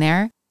get in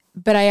there.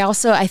 But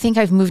I think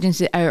I've moved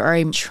into, or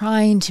I'm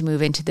trying to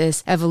move into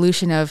this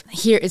evolution of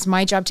here it's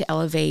my job to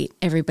elevate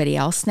everybody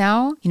else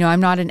now. I'm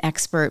not an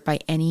expert by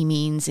any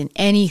means in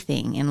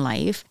anything in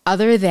life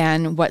other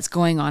than what's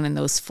going on in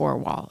those four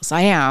walls.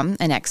 I am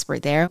an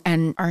expert there,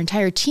 and our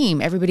entire team,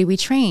 everybody we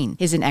train,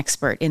 is an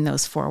expert in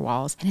those four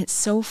walls. And it's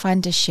so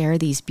fun to share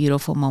these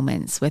beautiful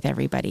moments with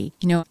everybody.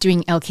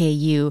 Doing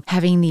LKU,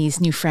 having these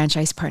new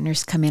franchise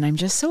partners come in, I'm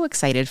just so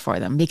excited for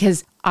them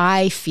because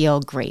I feel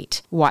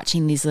great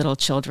watching these little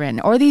children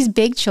or these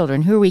big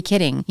children, who are we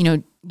kidding,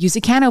 use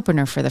a can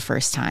opener for the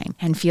first time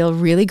and feel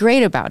really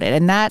great about it.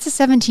 And that's a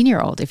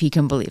 17-year-old, if you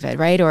can believe it,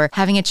 right? Or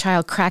having a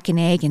child crack an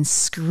egg and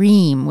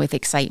scream with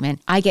excitement.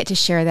 I get to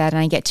share that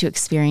and I get to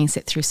experience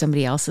it through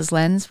somebody else's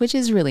lens, which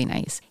is really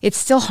nice. It's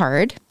still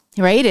hard.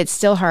 Right? It's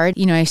still hard.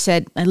 I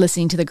said,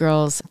 listening to the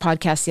girls'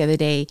 podcast the other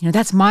day,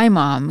 that's my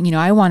mom.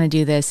 I want to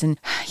do this. And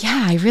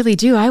yeah, I really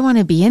do. I want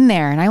to be in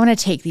there and I want to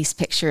take these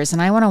pictures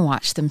and I want to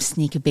watch them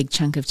sneak a big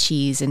chunk of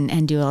cheese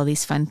and do all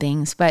these fun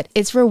things. But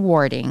it's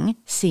rewarding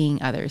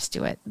seeing others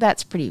do it.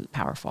 That's pretty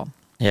powerful.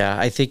 Yeah,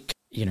 I think,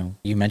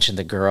 you mentioned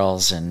the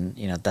girls and,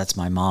 that's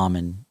my mom.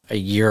 And a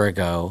year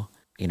ago,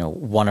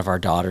 one of our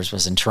daughters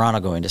was in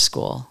Toronto going to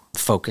school,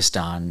 focused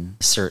on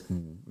a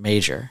certain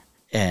major.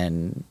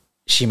 And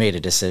she made a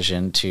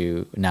decision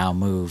to now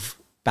move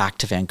back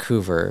to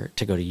Vancouver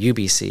to go to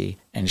UBC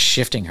and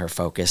shifting her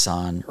focus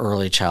on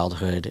early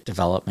childhood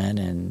development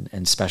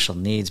and special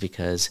needs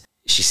because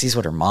she sees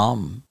what her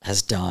mom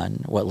has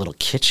done, what Little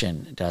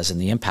Kitchen does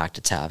and the impact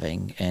it's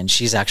having. And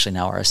she's actually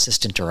now our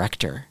assistant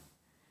director.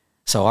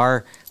 So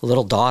our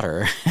little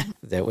daughter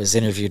that was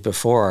interviewed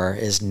before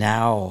is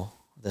now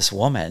this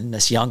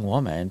young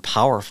woman,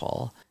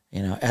 powerful,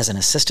 as an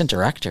assistant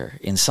director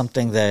in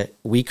something that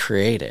we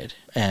created.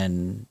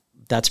 And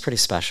that's pretty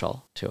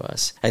special to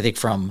us. I think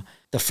from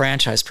the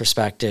franchise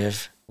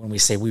perspective, when we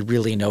say we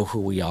really know who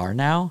we are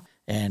now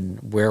and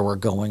where we're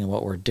going and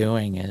what we're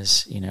doing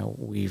is,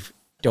 we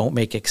don't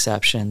make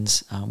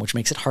exceptions, which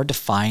makes it hard to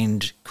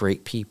find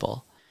great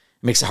people.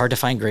 It makes it hard to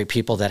find great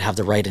people that have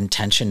the right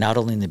intention, not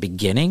only in the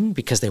beginning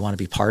because they want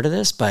to be part of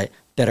this, but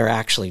that are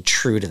actually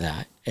true to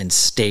that and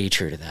stay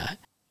true to that.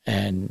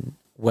 And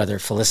whether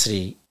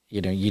Felicity, you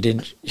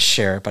didn't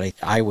share it, but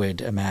I would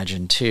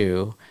imagine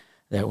too,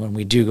 that when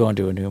we do go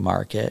into a new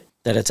market,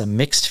 that it's a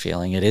mixed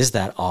feeling. It is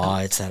that awe.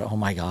 It's that, oh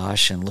my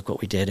gosh, and look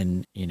what we did.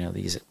 And,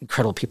 these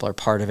incredible people are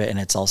part of it. And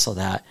it's also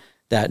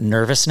that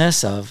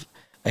nervousness of,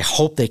 I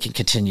hope they can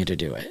continue to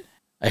do it.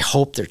 I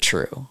hope they're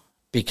true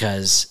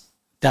because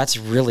that's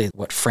really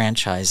what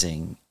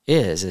franchising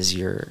is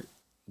you're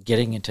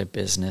getting into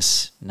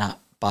business, not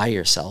by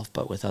yourself,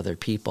 but with other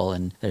people.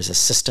 And there's a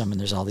system and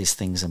there's all these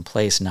things in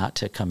place not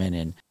to come in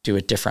and do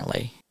it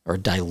differently, or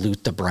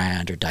dilute the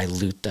brand or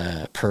dilute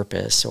the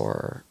purpose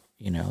or,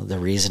 the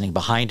reasoning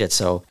behind it.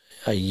 So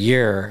a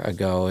year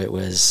ago, it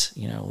was,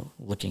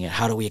 looking at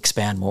how do we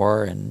expand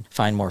more and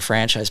find more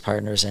franchise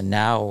partners. And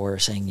now we're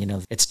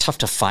saying, it's tough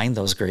to find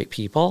those great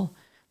people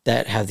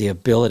that have the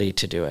ability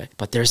to do it.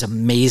 But there's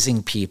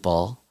amazing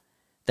people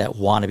that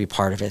want to be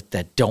part of it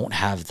that don't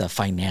have the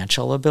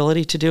financial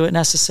ability to do it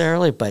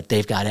necessarily, but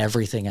they've got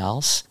everything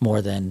else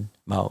more than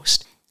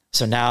most.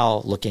 So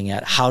now looking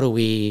at how do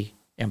we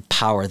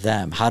empower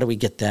them? How do we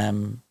get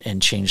them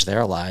and change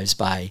their lives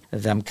by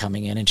them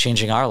coming in and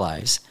changing our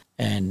lives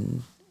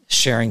and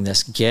sharing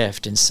this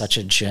gift in such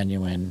a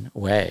genuine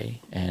way?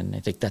 And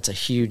I think that's a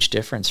huge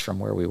difference from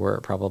where we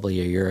were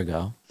probably a year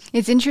ago.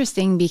 It's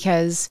interesting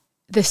because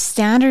the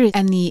standard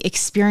and the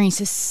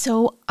experience is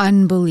so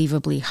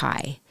unbelievably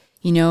high.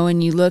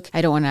 And you look,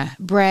 I don't want to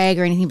brag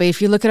or anything, but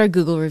if you look at our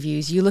Google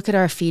reviews, you look at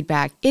our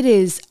feedback, it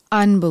is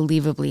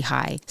unbelievably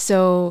high.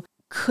 So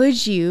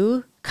could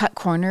you cut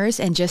corners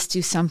and just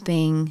do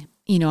something,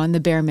 on the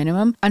bare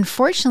minimum?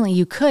 Unfortunately,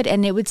 you could,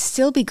 and it would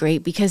still be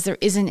great because there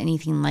isn't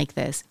anything like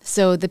this.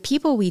 So the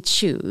people we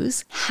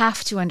choose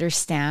have to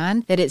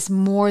understand that it's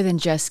more than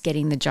just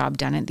getting the job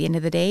done at the end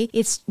of the day.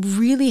 It's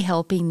really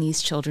helping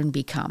these children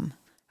become.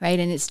 Right?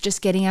 And it's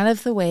just getting out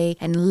of the way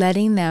and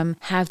letting them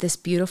have this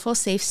beautiful,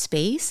 safe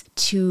space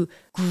to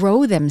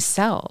grow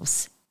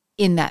themselves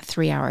in that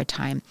 3-hour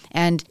time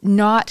and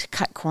not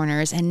cut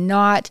corners and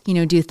not,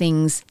 do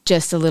things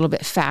just a little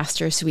bit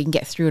faster so we can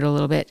get through it a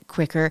little bit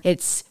quicker.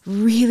 It's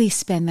really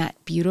spend that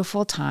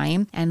beautiful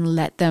time and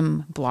let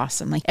them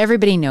blossom. Like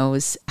everybody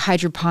knows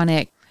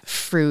hydroponic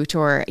fruit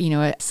or,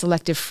 a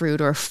selective fruit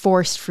or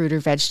forced fruit or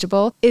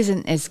vegetable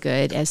isn't as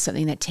good as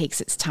something that takes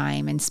its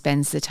time and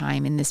spends the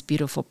time in this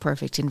beautiful,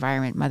 perfect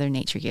environment Mother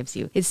Nature gives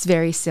you. It's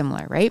very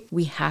similar, right?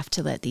 We have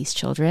to let these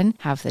children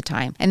have the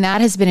time. And that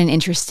has been an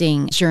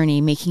interesting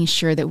journey, making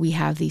sure that we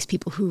have these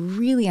people who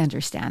really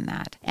understand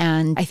that.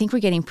 And I think we're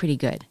getting pretty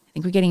good.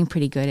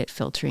 At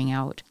filtering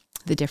out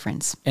the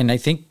difference. And I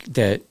think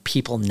that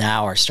people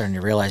now are starting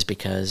to realize,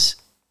 because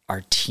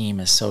our team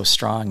is so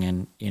strong,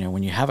 and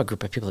when you have a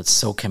group of people that's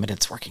so committed,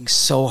 it's working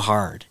so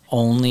hard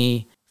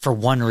only for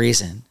one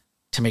reason,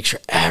 to make sure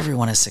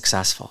everyone is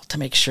successful, to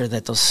make sure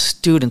that those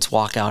students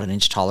walk out an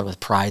inch taller with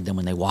pride than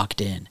when they walked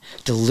in,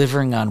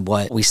 delivering on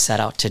what we set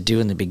out to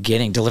do in the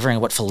beginning, delivering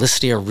on what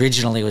Felicity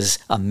originally was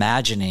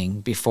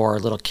imagining before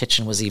Little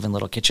Kitchen was even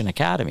Little Kitchen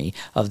Academy,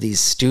 of these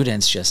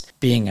students just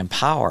being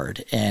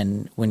empowered.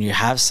 And when you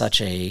have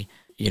such a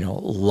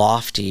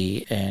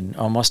lofty and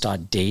almost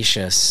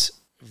audacious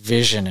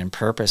vision and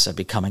purpose of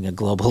becoming a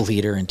global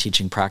leader and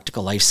teaching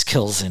practical life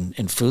skills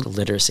and food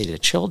literacy to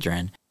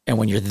children, and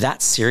when you're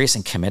that serious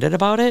and committed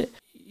about it,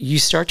 you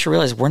start to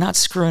realize we're not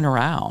screwing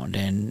around,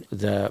 and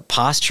the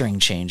posturing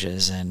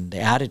changes and the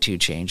attitude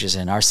changes,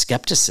 and our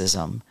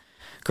skepticism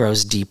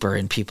grows deeper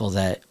in people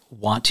that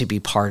want to be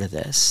part of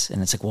this.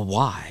 And it's like, well,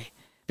 why?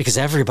 Because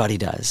everybody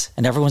does,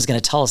 and everyone's going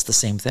to tell us the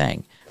same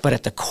thing. But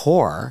at the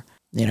core,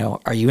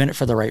 are you in it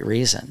for the right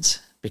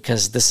reasons?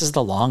 Because this is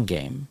the long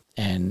game.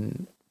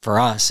 And for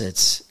us,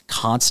 it's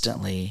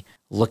constantly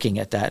looking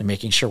at that and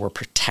making sure we're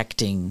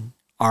protecting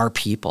our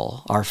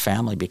people, our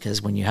family, because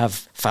when you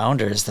have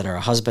founders that are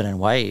a husband and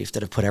wife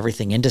that have put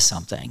everything into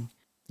something,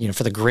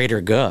 for the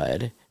greater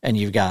good, and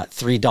you've got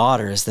 3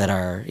 daughters that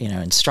are,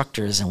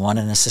 instructors and one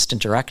an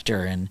assistant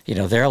director, and,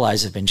 their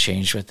lives have been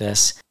changed with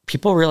this,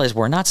 people realize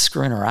we're not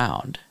screwing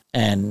around.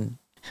 And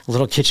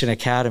Little Kitchen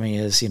Academy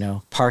is,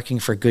 parking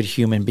for good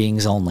human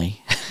beings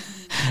only.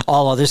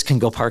 All others can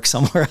go park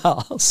somewhere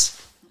else.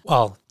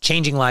 Well,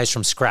 changing lives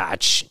from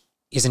scratch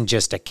isn't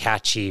just a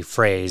catchy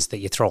phrase that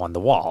you throw on the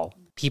wall.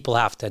 People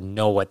have to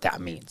know what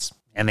that means,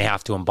 and they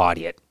have to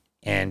embody it.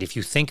 And if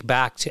you think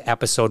back to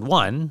episode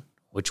 1,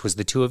 which was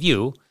the 2 of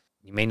you,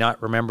 you may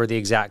not remember the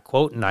exact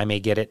quote, and I may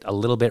get it a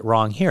little bit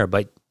wrong here,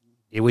 but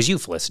it was you,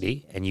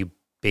 Felicity, and you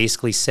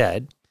basically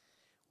said,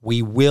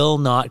 we will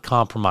not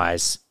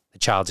compromise the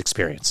child's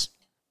experience.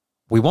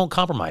 We won't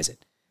compromise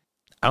it.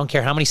 I don't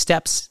care how many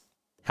steps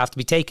have to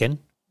be taken.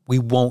 We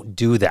won't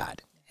do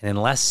that. And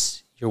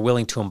unless you're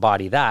willing to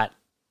embody that,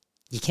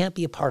 you can't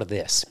be a part of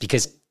this,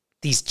 because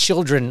these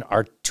children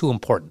are too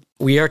important.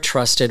 We are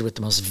trusted with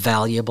the most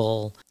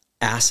valuable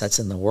assets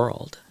in the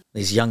world,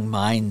 these young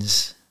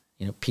minds,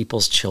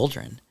 people's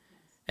children.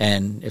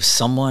 And if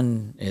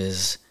someone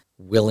is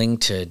willing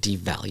to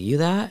devalue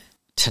that,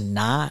 to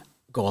not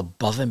go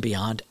above and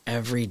beyond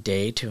every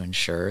day to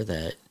ensure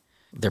that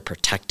they're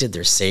protected,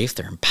 they're safe,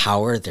 they're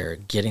empowered, they're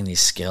getting these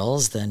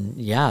skills, then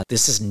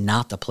this is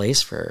not the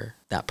place for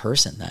that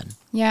person then.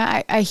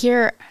 Yeah, I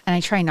hear, and I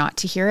try not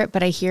to hear it,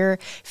 but I hear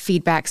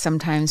feedback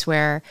sometimes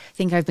where I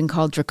think I've been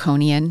called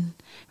draconian,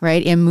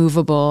 right?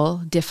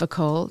 Immovable,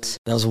 difficult.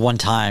 That was one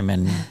time,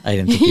 and I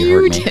didn't think you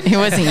heard me. It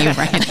wasn't you,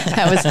 Brian.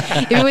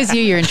 If it was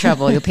you, you're in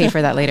trouble. You'll pay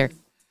for that later.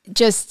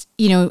 Just,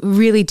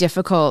 really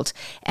difficult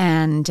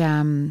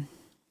and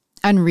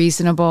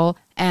unreasonable,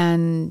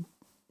 and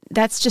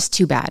that's just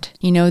too bad.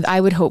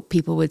 I would hope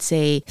people would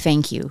say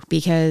thank you,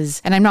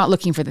 because, and I'm not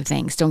looking for the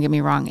thanks, don't get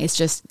me wrong. It's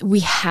just,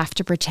 we have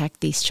to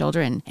protect these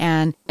children.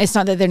 And it's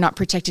not that they're not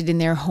protected in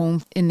their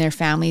home, in their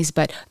families,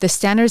 but the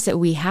standards that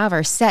we have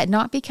are set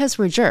not because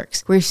we're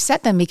jerks. We've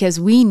set them because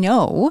we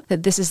know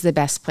that this is the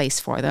best place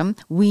for them.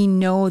 We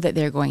know that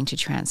they're going to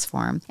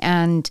transform.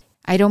 And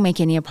I don't make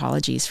any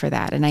apologies for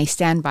that. And I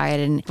stand by it.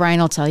 And Brian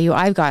will tell you,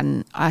 I've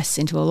gotten us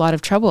into a lot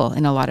of trouble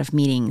in a lot of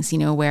meetings,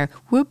 where,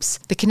 whoops,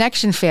 the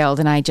connection failed.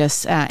 And I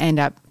just end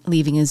up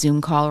leaving a Zoom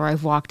call, or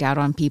I've walked out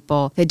on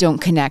people that don't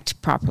connect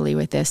properly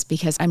with this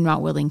because I'm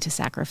not willing to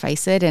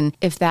sacrifice it. And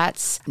if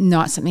that's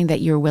not something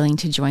that you're willing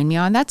to join me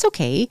on, that's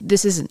okay.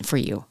 This isn't for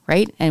you,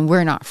 right? And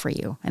we're not for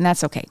you. And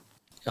that's okay.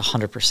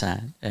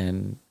 100%.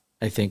 And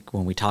I think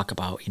when we talk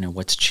about,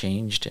 what's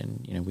changed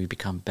and, we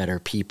become better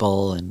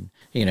people, and,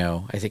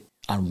 I think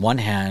on one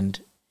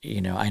hand,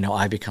 I know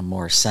I become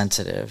more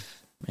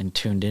sensitive and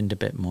tuned in a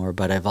bit more,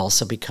 but I've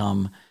also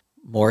become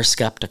more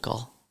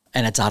skeptical,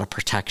 and it's out of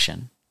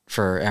protection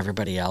for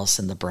everybody else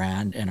in the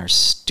brand and our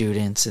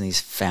students and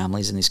these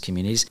families and these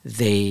communities.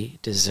 They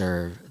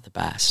deserve the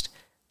best.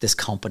 This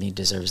company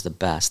deserves the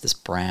best. This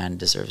brand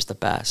deserves the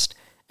best.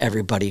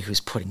 Everybody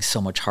who's putting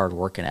so much hard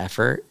work and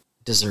effort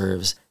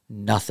deserves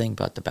nothing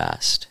but the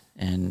best.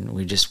 And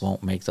we just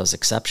won't make those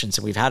exceptions.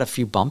 And we've had a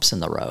few bumps in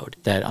the road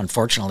that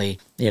unfortunately,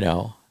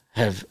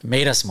 have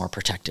made us more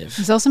protective.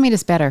 It's also made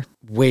us better.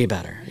 Way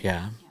better,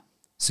 yeah.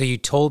 So you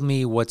told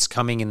me what's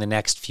coming in the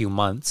next few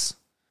months.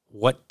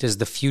 What does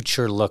the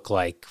future look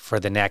like for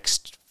the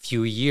next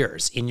few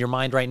years in your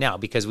mind right now?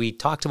 Because we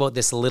talked about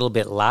this a little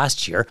bit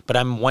last year, but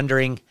I'm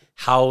wondering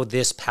how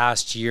this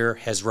past year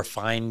has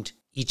refined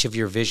each of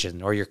your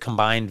vision or your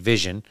combined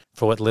vision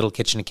for what Little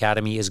Kitchen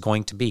Academy is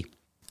going to be.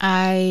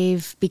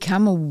 I've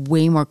become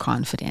way more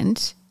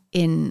confident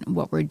in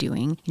what we're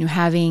doing.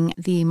 Having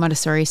the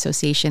Montessori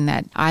Association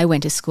that I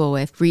went to school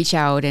with reach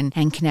out and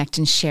connect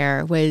and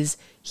share was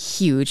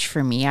huge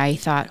for me. I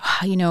thought,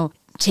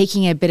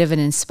 taking a bit of an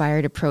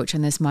inspired approach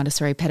on this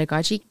Montessori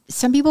pedagogy,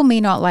 some people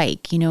may not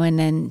like, and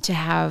then to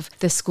have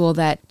the school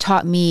that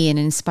taught me and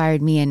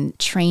inspired me and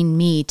trained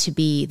me to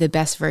be the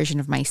best version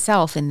of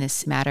myself in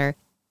this matter,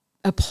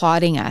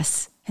 applauding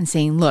us and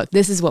saying, look,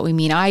 this is what we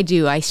mean.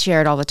 I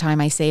share it all the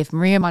time. I say, if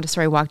Maria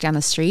Montessori walked down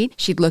the street,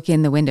 she'd look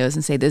in the windows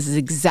and say, this is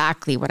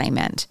exactly what I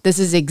meant. This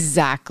is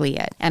exactly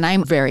it. And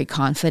I'm very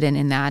confident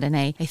in that. And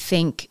I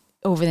think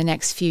over the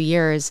next few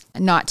years,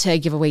 not to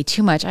give away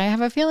too much, I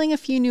have a feeling a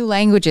few new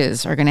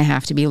languages are going to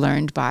have to be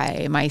learned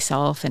by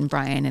myself and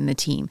Brian and the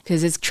team,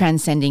 because it's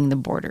transcending the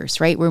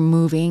borders, right? We're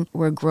moving,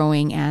 we're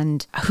growing,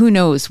 and who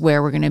knows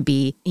where we're going to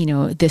be,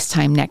 this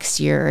time next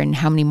year, and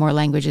how many more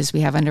languages we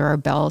have under our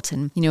belt.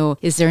 And,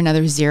 is there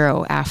another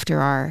 0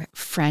 after our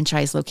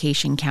franchise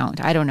location count?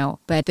 I don't know,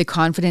 but the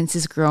confidence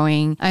is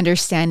growing,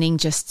 understanding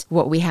just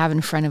what we have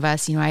in front of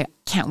us. I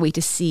can't wait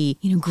to see,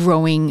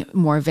 growing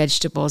more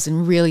vegetables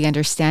and really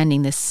understanding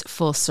this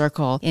full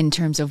circle in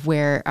terms of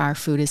where our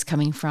food is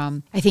coming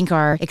from. I think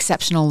our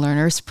Exceptional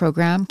Learners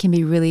program can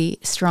be really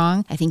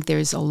strong. I think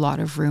there's a lot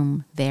of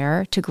room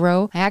there to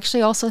grow. I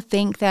actually also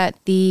think that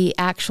the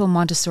actual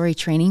Montessori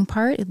training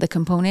part, the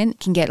component,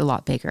 can get a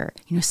lot bigger.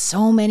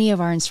 So many of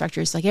our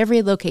instructors, like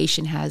every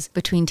location has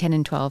between 10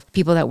 and 12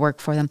 people that work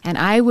for them. And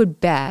I would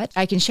bet,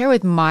 I can share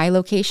with my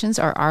locations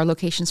or our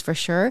locations for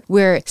sure,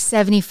 where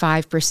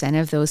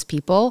 75% of those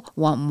people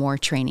want more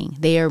training.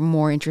 They are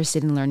more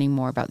interested in learning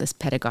more about this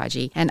pedagogy.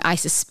 And I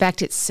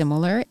suspect it's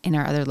similar in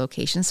our other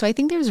locations. So I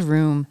think there's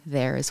room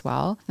there as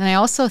well. And I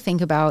also think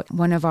about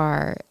one of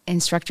our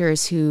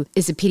instructors who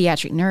is a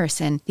pediatric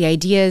nurse, and the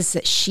ideas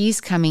that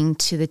she's coming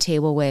to the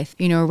table with,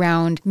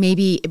 around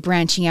maybe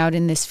branching out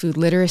in this food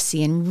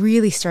literacy and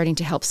really starting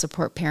to help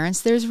support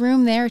parents. There's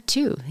room there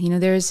too.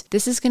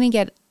 This is going to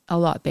get a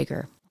lot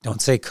bigger.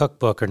 Don't say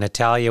cookbook or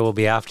Natalia will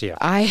be after you.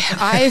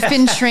 I've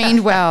been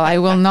trained well. I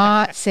will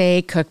not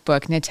say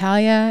cookbook.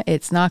 Natalia,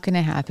 it's not going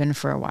to happen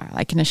for a while.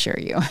 I can assure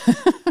you.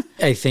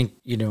 I think,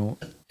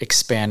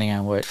 expanding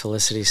on what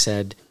Felicity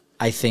said,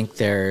 I think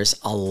there's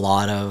a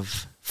lot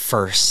of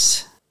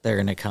firsts that are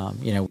going to come.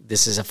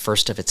 This is a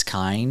first of its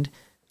kind.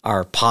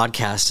 Our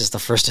podcast is the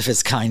first of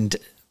its kind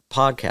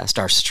podcast.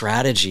 Our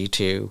strategy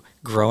to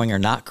growing or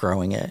not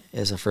growing it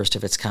is a first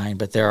of its kind,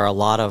 but there are a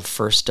lot of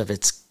first of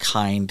its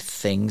kind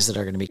things that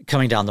are going to be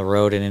coming down the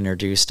road and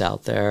introduced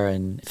out there,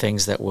 and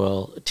things that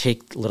will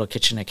take Little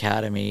Kitchen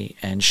Academy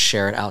and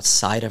share it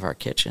outside of our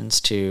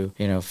kitchens to,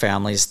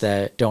 families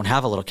that don't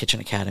have a Little Kitchen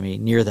Academy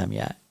near them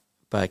yet,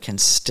 but can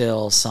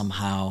still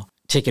somehow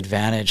take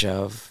advantage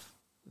of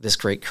this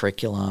great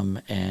curriculum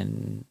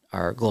and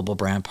our global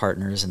brand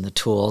partners and the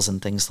tools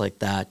and things like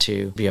that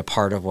to be a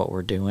part of what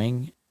we're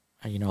doing.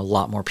 A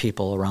lot more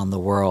people around the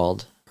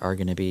world are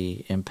going to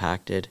be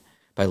impacted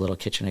by Little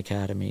Kitchen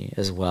Academy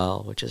as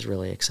well, which is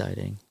really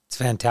exciting. It's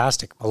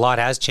fantastic. A lot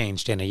has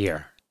changed in a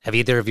year. Have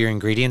either of your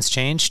ingredients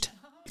changed?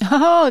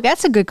 Oh,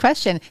 that's a good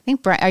question. I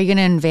think, Brian, are you going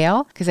to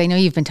unveil? Because I know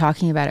you've been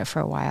talking about it for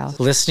a while.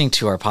 Listening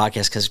to our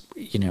podcast, because,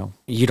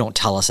 you don't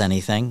tell us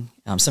anything.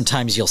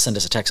 Sometimes you'll send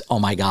us a text, oh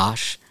my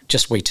gosh,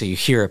 just wait till you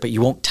hear it, but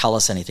you won't tell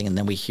us anything. And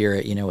then we hear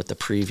it, with the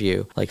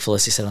preview, like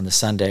Felicity said on the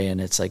Sunday.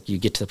 And it's like, you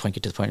get to the point.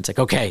 It's like,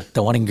 okay,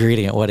 the one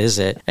ingredient, what is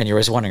it? And you're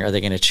always wondering, are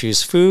they going to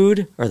choose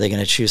food? Or are they going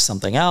to choose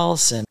something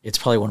else? And it's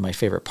probably one of my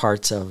favorite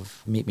parts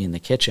of Meet Me in the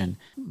Kitchen.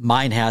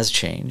 Mine has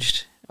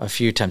changed a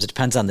few times. It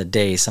depends on the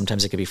day.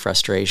 Sometimes it could be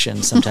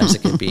frustration. Sometimes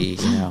it could be,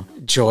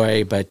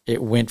 joy, but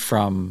it went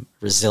from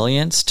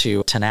resilience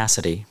to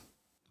tenacity.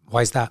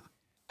 Why is that?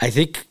 I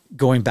think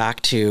going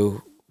back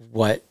to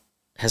what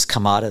has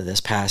come out of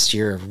this past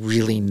year of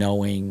really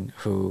knowing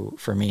who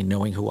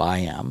I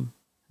am,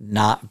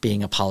 not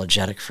being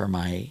apologetic for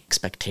my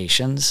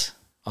expectations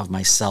of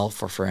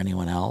myself or for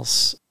anyone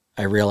else.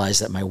 I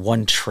realized that my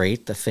one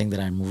trait, the thing that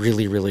I'm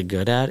really, really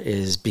good at,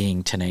 is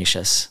being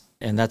tenacious.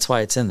 And that's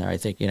why it's in there. I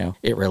think,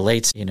 it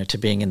relates, to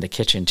being in the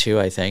kitchen too,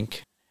 I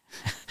think.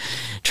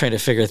 trying to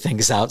figure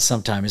things out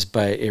sometimes,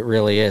 but it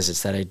really is.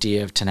 It's that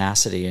idea of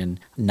tenacity and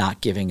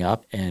not giving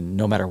up. And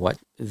no matter what,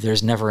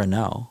 there's never a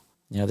no.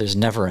 There's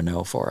never a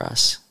no for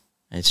us.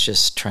 It's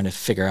just trying to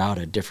figure out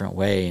a different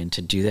way. And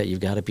to do that,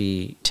 you've got to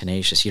be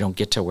tenacious. You don't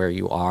get to where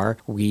you are.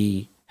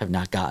 We have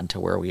not gotten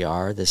to where we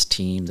are, this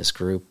team, this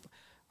group,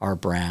 our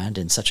brand,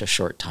 in such a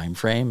short time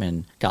frame,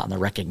 and gotten the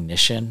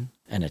recognition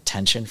and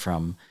attention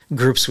from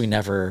groups we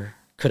never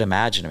could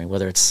imagine. I mean,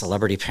 whether it's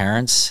celebrity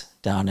parents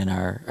down in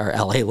our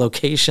LA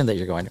location that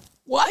you're going,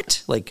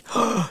 what? Like,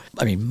 I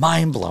mean,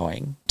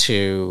 mind-blowing,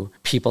 to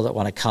people that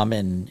want to come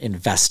and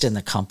invest in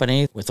the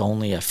company with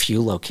only a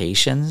few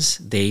locations.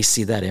 They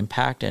see that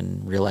impact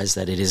and realize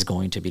that it is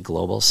going to be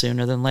global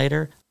sooner than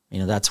later.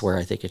 That's where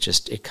I think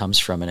it comes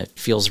from, and it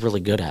feels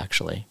really good,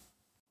 actually.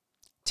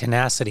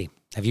 Tenacity.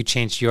 Have you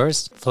changed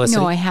yours, Felicity?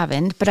 No, I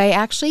haven't, but I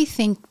actually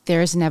think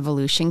there's an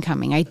evolution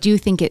coming. I do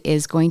think it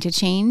is going to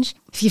change.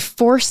 If you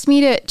forced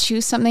me to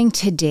choose something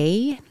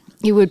today,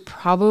 it would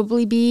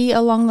probably be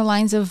along the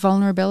lines of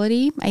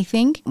vulnerability, I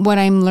think. What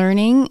I'm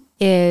learning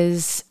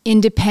is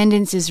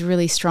independence is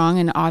really strong,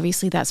 and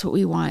obviously that's what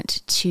we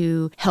want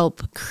to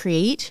help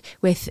create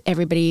with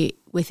everybody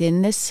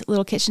within this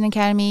Little Kitchen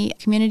Academy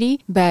community.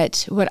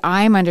 But what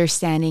I'm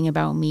understanding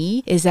about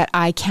me is that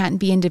I can't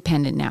be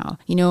independent now.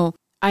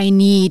 I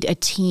need a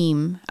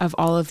team of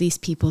all of these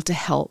people to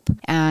help,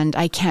 and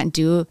I can't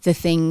do the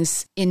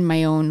things in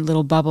my own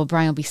little bubble.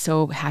 Brian will be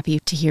so happy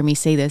to hear me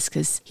say this,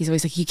 because he's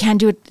always like, you can't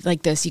do it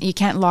like this. You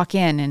can't lock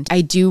in. And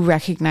I do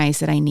recognize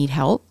that I need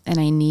help, and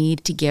I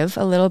need to give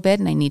a little bit,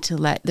 and I need to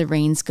let the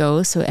reins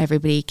go so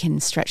everybody can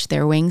stretch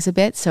their wings a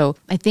bit. So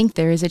I think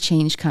there is a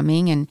change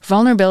coming, and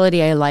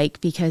vulnerability I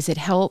like because it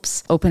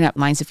helps open up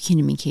lines of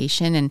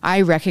communication. And I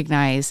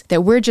recognize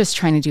that we're just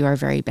trying to do our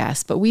very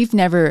best, but we've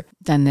never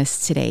done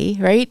this today,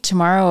 right?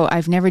 Tomorrow,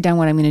 I've never done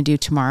what I'm going to do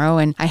tomorrow.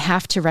 And I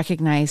have to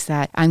recognize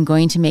that I'm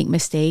going to make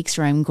mistakes,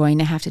 or I'm going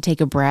to have to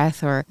take a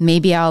breath, or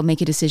maybe I'll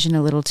make a decision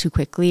a little too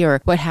quickly, or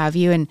what have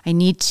you. And I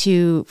need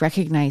to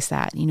recognize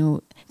that,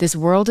 this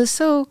world is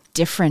so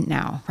different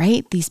now,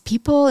 right? These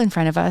people in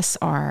front of us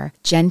are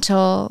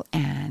gentle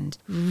and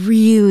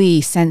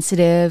really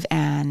sensitive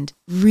and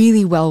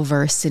really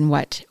well-versed in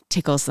what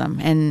tickles them.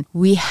 And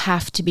we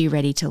have to be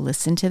ready to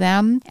listen to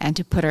them and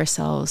to put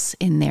ourselves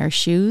in their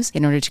shoes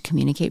in order to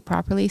communicate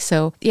properly.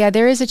 So yeah,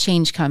 there is a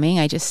change coming.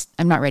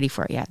 I'm not ready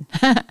for it yet.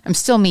 I'm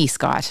still me,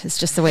 Scott. It's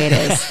just the way it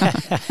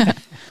is.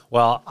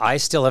 Well, I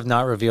still have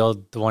not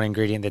revealed the one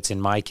ingredient that's in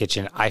my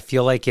kitchen. I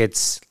feel like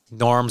it's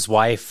Norm's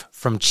wife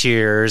from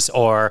Cheers,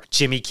 or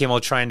Jimmy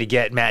Kimmel trying to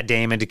get Matt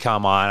Damon to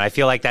come on. I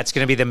feel like that's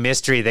going to be the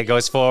mystery that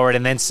goes forward.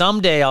 And then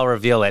someday I'll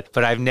reveal it,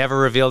 but I've never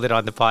revealed it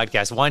on the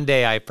podcast. One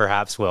day I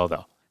perhaps will,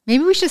 though.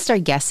 Maybe we should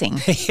start guessing.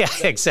 Yeah,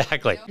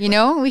 exactly.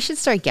 We should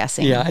start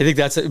guessing. Yeah, I think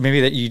that's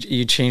maybe that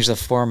you change the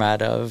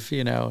format of,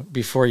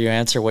 before you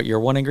answer what your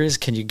one ingredient is,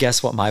 can you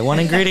guess what my one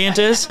ingredient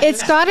is?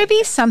 It's got to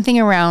be something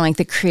around like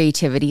the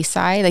creativity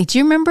side. Like, do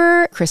you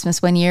remember Christmas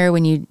one year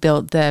when you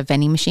built the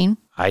vending machine?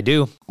 I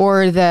do.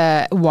 Or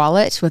the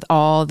wallet with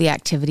all the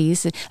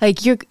activities. Like,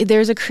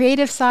 there's a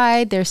creative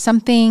side. There's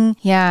something.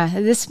 Yeah,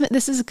 this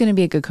is going to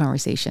be a good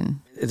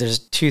conversation. There's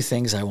two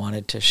things I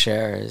wanted to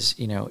share is,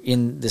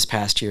 in this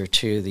past year or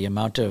two, the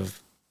amount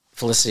of,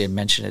 Felicity had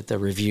mentioned it, the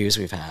reviews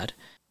we've had.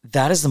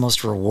 That is the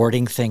most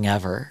rewarding thing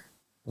ever.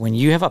 When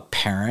you have a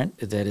parent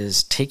that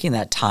is taking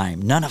that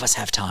time, none of us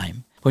have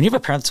time. When you have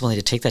a parent that's willing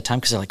to take that time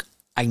because they're like,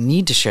 I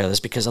need to share this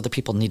because other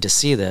people need to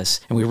see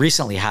this. And we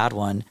recently had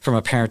one from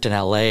a parent in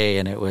LA,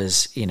 and it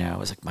was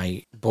like,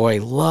 my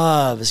boy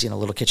loves,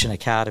 Little Kitchen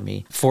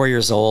Academy, 4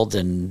 years old,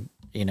 and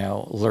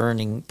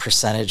learning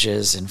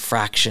percentages and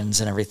fractions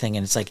and everything.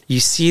 And it's like, you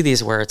see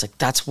these where it's like,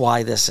 that's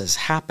why this is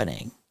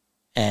happening.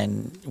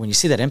 And when you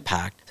see that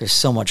impact, there's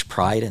so much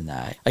pride in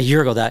that. A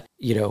year ago, that,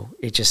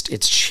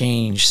 it's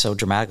changed so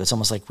dramatically. It's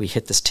almost like we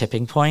hit this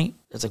tipping point.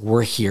 It's like,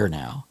 we're here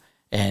now.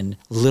 And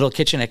Little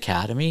Kitchen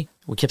Academy,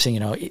 we kept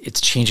saying, it's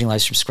changing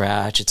lives from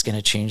scratch. It's going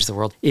to change the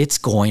world. It's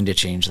going to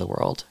change the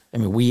world. I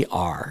mean, we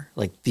are.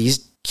 Like,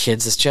 these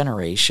kids, this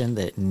generation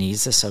that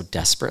needs this so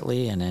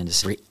desperately and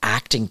is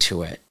reacting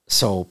to it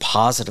so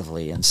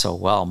positively and so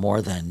well, more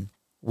than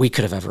we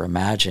could have ever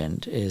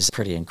imagined, is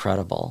pretty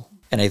incredible.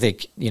 And I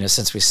think,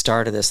 since we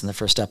started this in the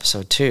first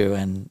episode too,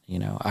 and,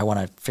 I want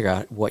to figure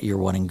out what your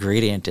one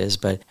ingredient is,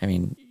 but I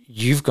mean,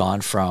 you've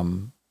gone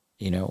from,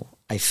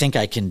 I think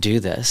I can do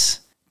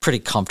this, pretty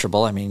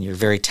comfortable. I mean, you're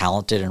very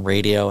talented in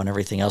radio and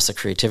everything else, the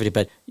creativity,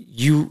 but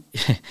you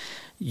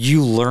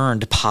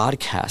learned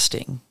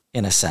podcasting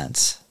in a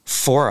sense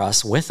for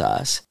us, with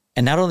us.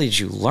 And not only did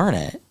you learn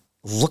it,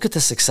 look at the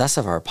success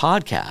of our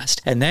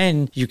podcast. And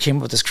then you came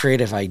up with this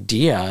creative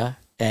idea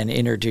and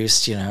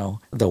introduced,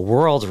 the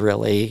world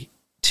really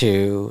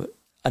to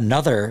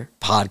another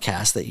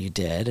podcast that you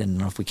did. And I don't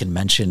know if we can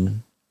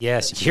mention.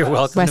 Yes, you're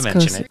welcome West to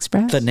mention Coast it.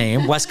 Express. The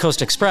name, West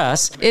Coast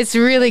Express. It's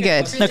really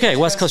good. Okay,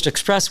 West Coast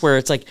Express, where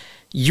it's like,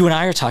 you and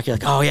I are talking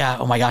like, oh yeah,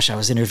 oh my gosh, I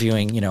was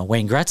interviewing,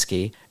 Wayne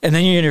Gretzky. And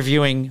then you're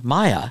interviewing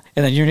Maya.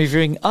 And then you're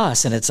interviewing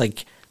us. And it's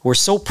like, we're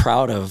so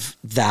proud of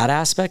that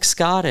aspect,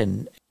 Scott.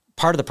 And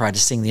part of the pride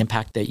is seeing the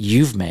impact that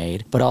you've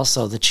made, but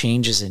also the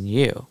changes in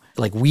you.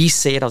 Like we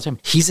say it all the time,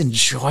 he's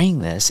enjoying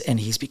this and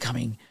he's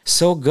becoming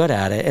so good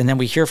at it. And then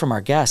we hear from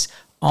our guests,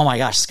 oh my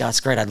gosh, Scott's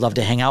great. I'd love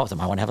to hang out with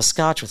him. I want to have a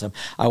scotch with him.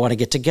 I want to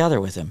get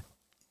together with him.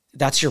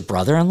 That's your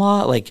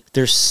brother-in-law. Like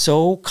they're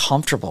so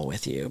comfortable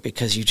with you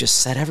because you just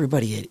set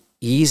everybody at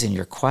ease and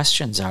your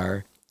questions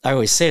are, I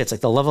always say it's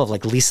like the level of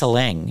like Lisa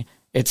Lang.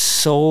 It's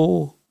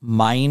so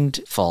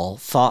mindful,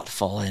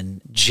 thoughtful,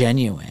 and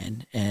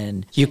genuine.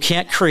 And you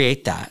can't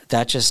create that.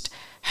 That just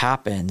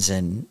happens.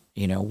 And,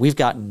 you know, we've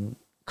gotten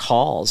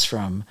calls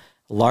from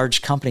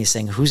large companies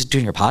saying, who's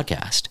doing your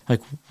podcast? Like,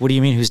 what do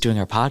you mean who's doing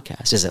our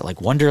podcast? Is it like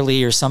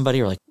Wonderly or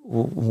somebody? Or like,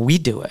 we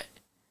do it.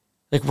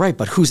 Like, right,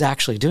 but who's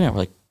actually doing it? We're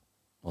like,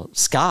 well,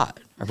 Scott,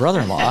 our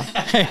brother-in-law,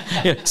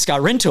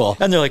 Scott Rintoul.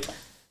 And they're like,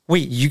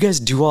 wait, you guys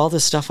do all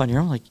this stuff on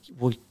your own? Like,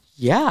 well,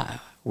 yeah,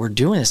 we're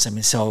doing this. I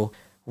mean, so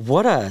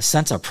what a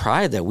sense of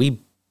pride that we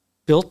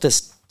built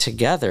this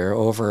together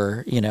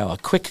over, you know, a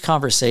quick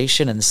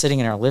conversation and sitting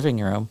in our living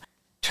room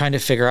trying to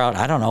figure out,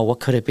 I don't know, what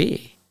could it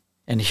be?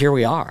 And here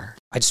we are.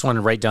 I just wanted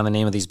to write down the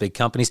name of these big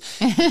companies.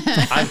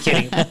 I'm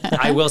kidding.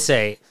 I will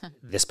say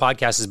this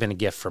podcast has been a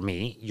gift for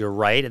me. You're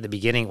right. At the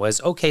beginning it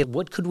was, okay,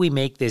 what could we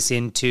make this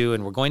into?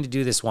 And we're going to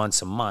do this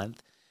once a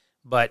month.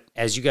 But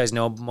as you guys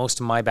know, most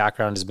of my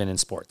background has been in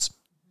sports.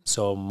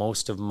 So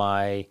most of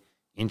my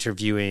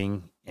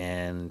interviewing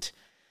and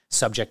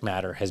subject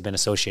matter has been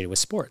associated with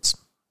sports.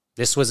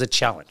 This was a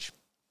challenge.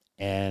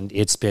 And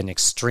it's been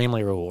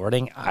extremely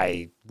rewarding.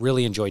 I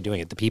really enjoy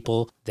doing it. The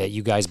people that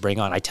you guys bring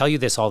on, I tell you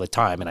this all the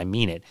time, and I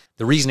mean it.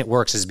 The reason it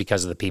works is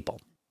because of the people.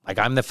 Like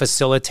I'm the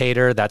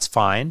facilitator, that's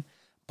fine.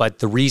 But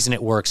the reason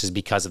it works is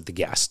because of the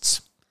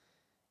guests.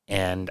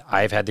 And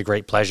I've had the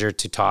great pleasure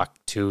to talk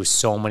to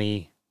so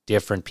many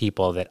different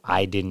people that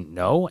I didn't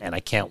know. And I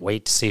can't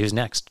wait to see who's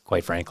next,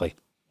 quite frankly.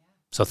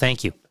 So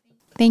thank you.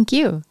 Thank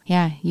you.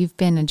 Yeah, you've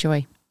been a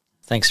joy.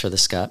 Thanks for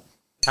this, Scott.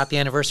 Happy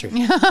anniversary.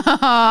 You guys,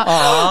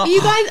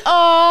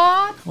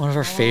 One of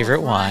our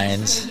favorite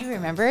wines. You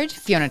remembered?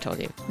 Fiona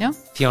told you, no?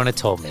 Fiona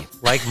told me.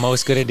 Like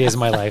most good ideas in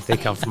my life, they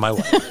come from my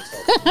wife.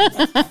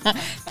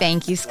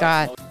 Thank you,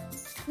 Scott.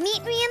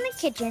 Meet Me in the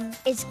Kitchen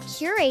is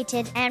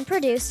curated and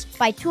produced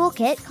by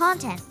Toolkit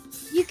Content.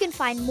 You can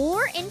find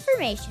more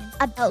information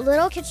about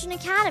Little Kitchen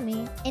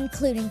Academy,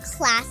 including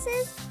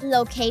classes,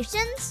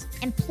 locations,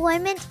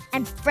 employment,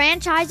 and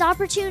franchise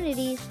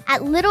opportunities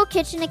at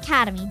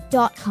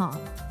littlekitchenacademy.com.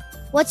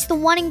 What's the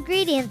one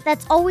ingredient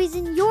that's always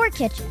in your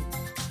kitchen?